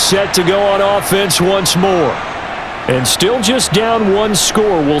Francisco set to go on offense once more. And still just down one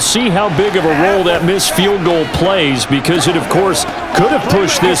score. We'll see how big of a role that missed field goal plays because it, of course, could have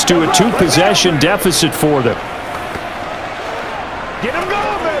pushed this to a two-possession deficit for them. Get him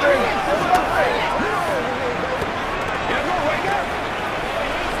going, baby!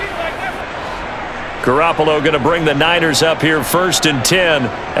 Garoppolo going to bring the Niners up here 1st and 10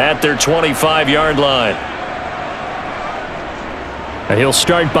 at their 25-yard line. And he'll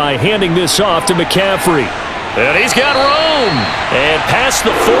start by handing this off to McCaffrey. And he's got room. And past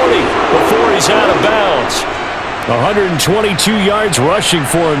the 40 before he's out of bounds. 122 yards rushing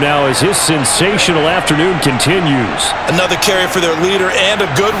for him now as his sensational afternoon continues. Another carry for their leader and a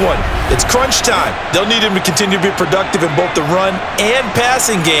good one. It's crunch time. They'll need him to continue to be productive in both the run and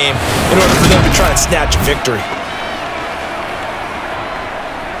passing game in order for them to try and snatch a victory.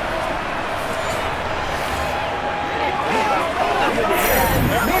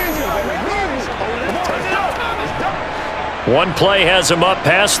 One play has him up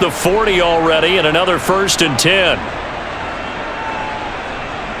past the 40 already and another 1st and 10.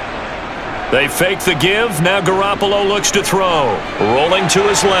 They fake the give. Now Garoppolo looks to throw. Rolling to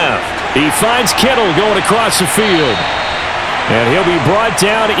his left. He finds Kittle going across the field. And he'll be brought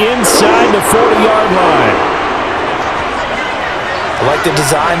down inside the 40-yard line. I like the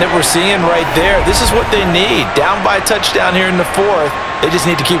design that we're seeing right there. This is what they need. Down by a touchdown here in the 4th. They just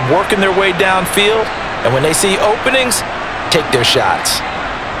need to keep working their way downfield. And when they see openings, take their shots.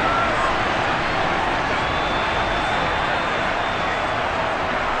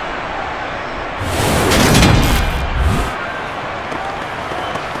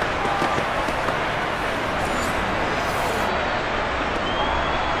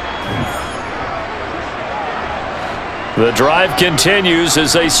 drive continues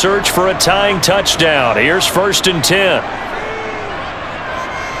as they search for a tying touchdown. Here's 1st and 10.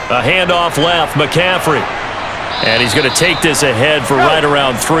 A handoff left, McCaffrey. And he's going to take this ahead for right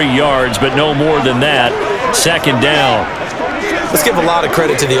around 3 yards, but no more than that. 2nd down. Let's give a lot of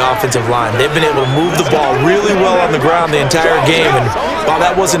credit to the offensive line. They've been able to move the ball really well on the ground the entire game, and while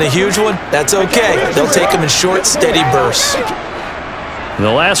that wasn't a huge one, that's okay. They'll take them in short, steady bursts.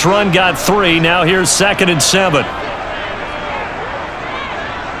 The last run got 3. Now here's 2nd and 7.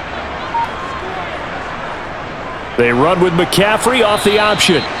 They run with McCaffrey off the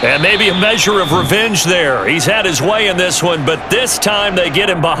option. And maybe a measure of revenge there. He's had his way in this one, but this time they get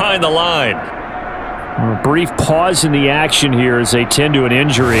him behind the line. A brief pause in the action here as they tend to an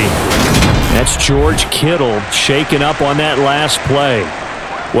injury. That's George Kittle shaken up on that last play.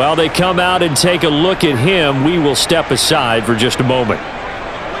 While they come out and take a look at him, we will step aside for just a moment.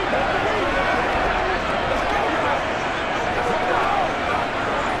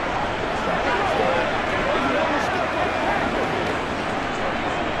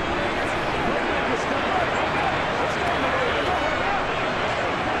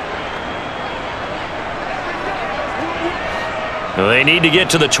 They need to get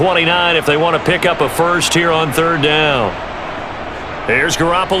to the 29 if they want to pick up a first here on 3rd down. Here's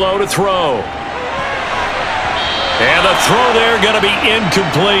Garoppolo to throw. And the throw there going to be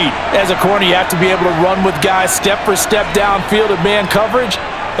incomplete. As a corner, you have to be able to run with guys step for step downfield in man coverage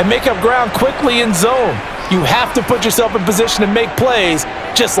and make up ground quickly in zone. You have to put yourself in position to make plays,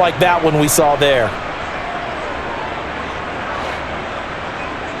 just like that one we saw there.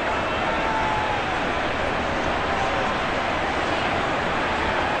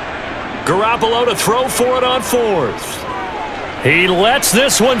 Garoppolo to throw for it on 4th. He lets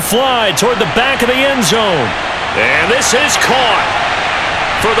this one fly toward the back of the end zone. And this is caught.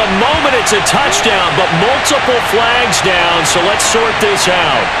 For the moment, it's a touchdown, but multiple flags down, so let's sort this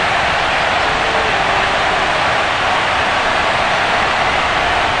out.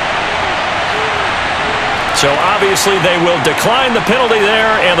 So obviously they will decline the penalty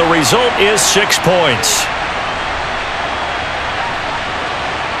there, and the result is 6 points.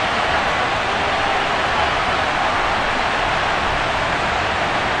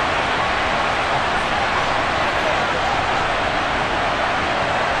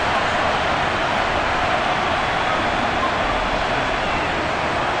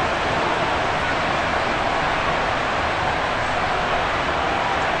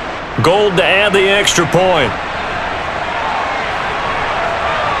 Gold to add the extra point.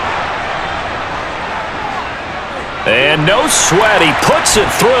 And no sweat. He puts it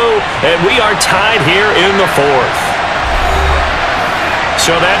through, and we are tied here in the 4th.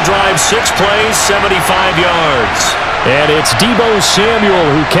 So that drives 6 plays, 75 yards. And it's Deebo Samuel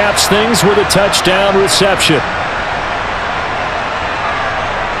who caps things with a touchdown reception.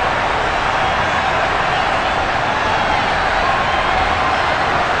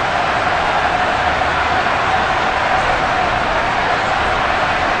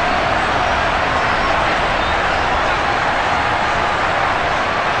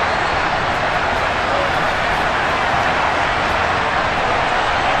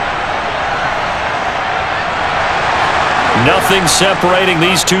 Nothing separating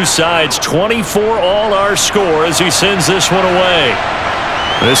these two sides. 24 all our score as he sends this one away.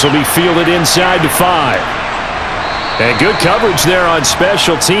 This will be fielded inside to 5. And good coverage there on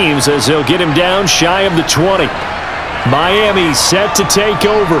special teams as they'll get him down shy of the 20. Miami set to take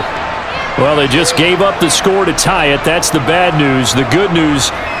over. Well, they just gave up the score to tie it. That's the bad news. The good news,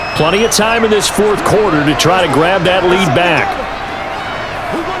 plenty of time in this 4th quarter to try to grab that lead back.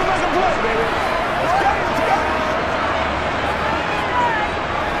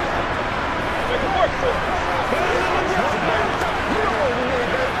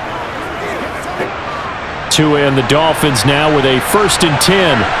 And the Dolphins now with a 1st and 10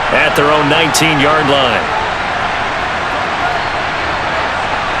 at their own 19-yard line.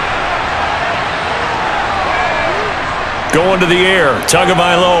 Going to the air,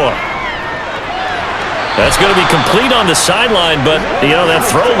 Tagovailoa. That's going to be complete on the sideline, but, you know, that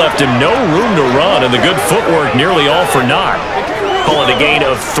throw left him no room to run, and the good footwork nearly all for naught. Call it a gain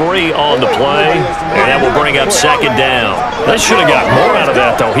of 3 on the play, and that will bring up 2nd down. They should have got more out of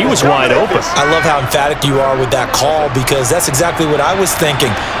that, though. He was wide open. I love how emphatic you are with that call because that's exactly what I was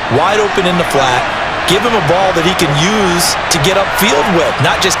thinking. Wide open in the flat. Give him a ball that he can use to get upfield with,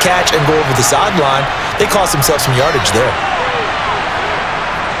 not just catch and go over the sideline. They cost themselves some yardage there.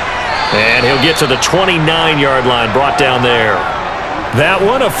 And he'll get to the 29-yard line, brought down there. That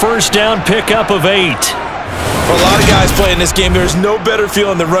one, a 1st down pickup of 8. For a lot of guys playing this game, there's no better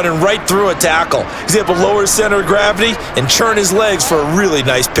feeling than running right through a tackle. He's able to lower his center of gravity and churn his legs for a really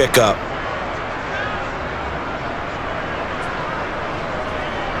nice pickup.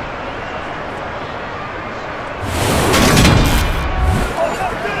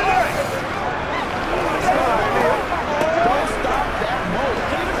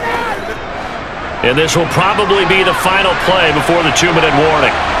 And this will probably be the final play before the 2-minute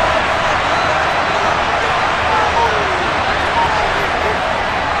warning.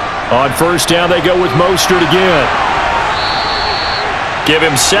 On first down, they go with Mostert again. Give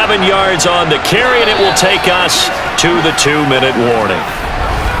him 7 yards on the carry, and it will take us to the 2-minute warning.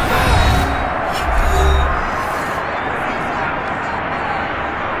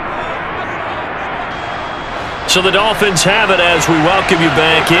 So the Dolphins have it as we welcome you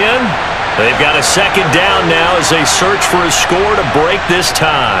back in. They've got a second down now as they search for a score to break this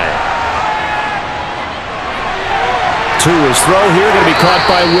tie. Tua's throw here going to be caught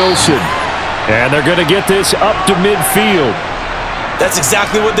by Wilson. And they're going to get this up to midfield. That's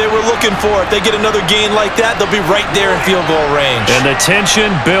exactly what they were looking for. If they get another gain like that, they'll be right there in field goal range. And the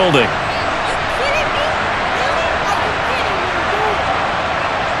tension building.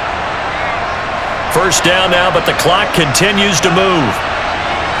 First down now, but the clock continues to move.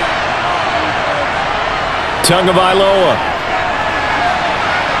 Tagovailoa.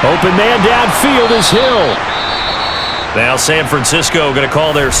 Open man downfield is Hill. Now San Francisco going to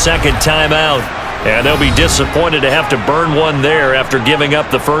call their second timeout. And they'll be disappointed to have to burn one there after giving up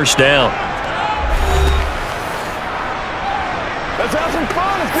the first down. Let's have some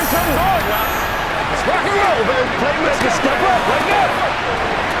fun. Let's get something going now. Let's rock and roll, baby. Playmakers, step up. Let's go.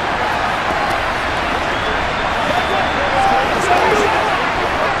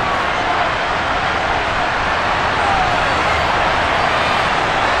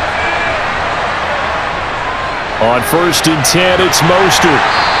 On first and 10, it's Mostert.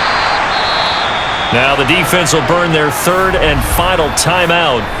 Now the defense will burn their third and final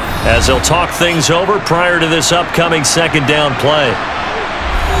timeout as they'll talk things over prior to this upcoming second down play.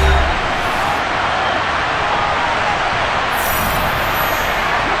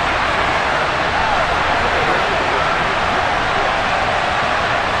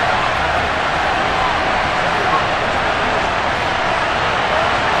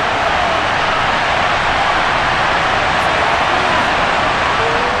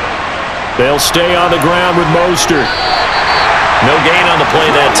 They'll stay on the ground with Mostert. No gain on the play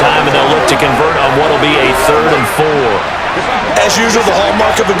that time, and they'll look to convert on what will be a 3rd and 4. As usual, the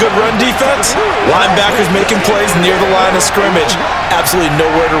hallmark of a good run defense, linebackers making plays near the line of scrimmage. Absolutely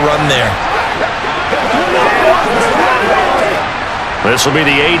nowhere to run there. This will be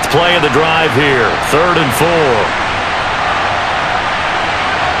the 8th play of the drive here. 3rd and 4.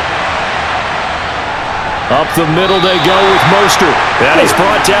 Up the middle they go with Mostert. And he's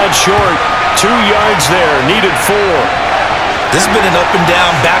brought down short. 2 yards there, needed 4. This has been an up and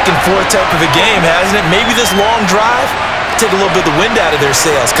down, back and forth type of a game, hasn't it? Maybe this long drive, take a little bit of the wind out of their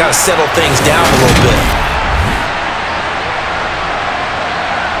sails, kind of settle things down a little bit.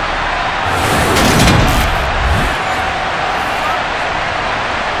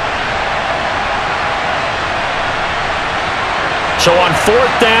 So on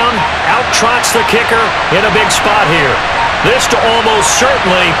 4th down, out trots the kicker in a big spot here. This to almost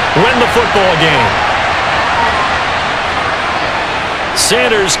certainly win the football game.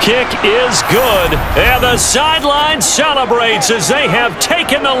 Sanders' kick is good, and the sideline celebrates as they have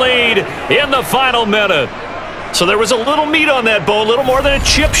taken the lead in the final minute. So there was a little meat on that bone, a little more than a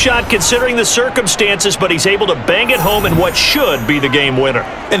chip shot considering the circumstances, but he's able to bang it home in what should be the game winner.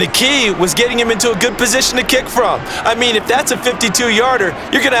 And the key was getting him into a good position to kick from. I mean, if that's a 52-yarder,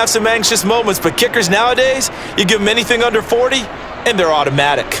 you're going to have some anxious moments, but kickers nowadays, you give them anything under 40, and they're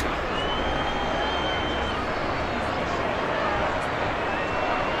automatic.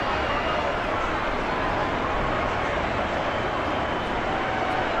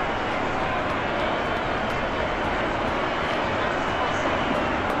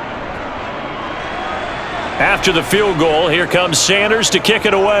 After the field goal, here comes Sanders to kick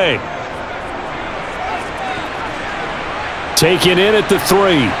it away. Taken in at the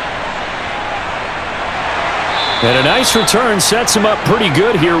 3. And a nice return sets him up pretty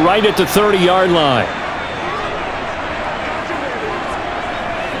good here right at the 30-yard line.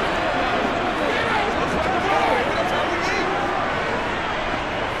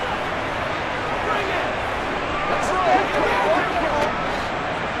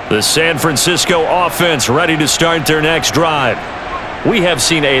 The San Francisco offense ready to start their next drive. We have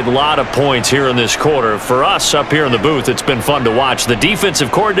seen a lot of points here in this quarter. For us up here in the booth, it's been fun to watch. The defensive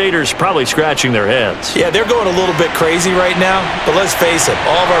coordinators probably scratching their heads. Yeah, they're going a little bit crazy right now, but let's face it,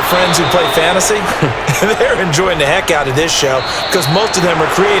 all of our friends who play fantasy, they're enjoying the heck out of this show because most of them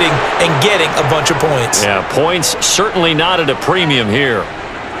are creating and getting a bunch of points. Yeah, points certainly not at a premium here.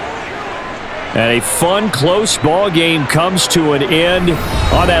 And a fun, close ball game comes to an end.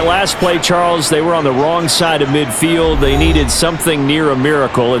 On that last play, Charles, they were on the wrong side of midfield. They needed something near a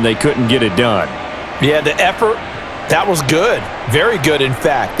miracle, and they couldn't get it done. Yeah, the effort, that was good. Very good, in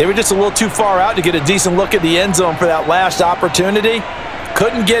fact. They were just a little too far out to get a decent look at the end zone for that last opportunity.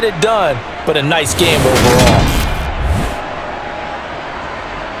 Couldn't get it done, but a nice game overall.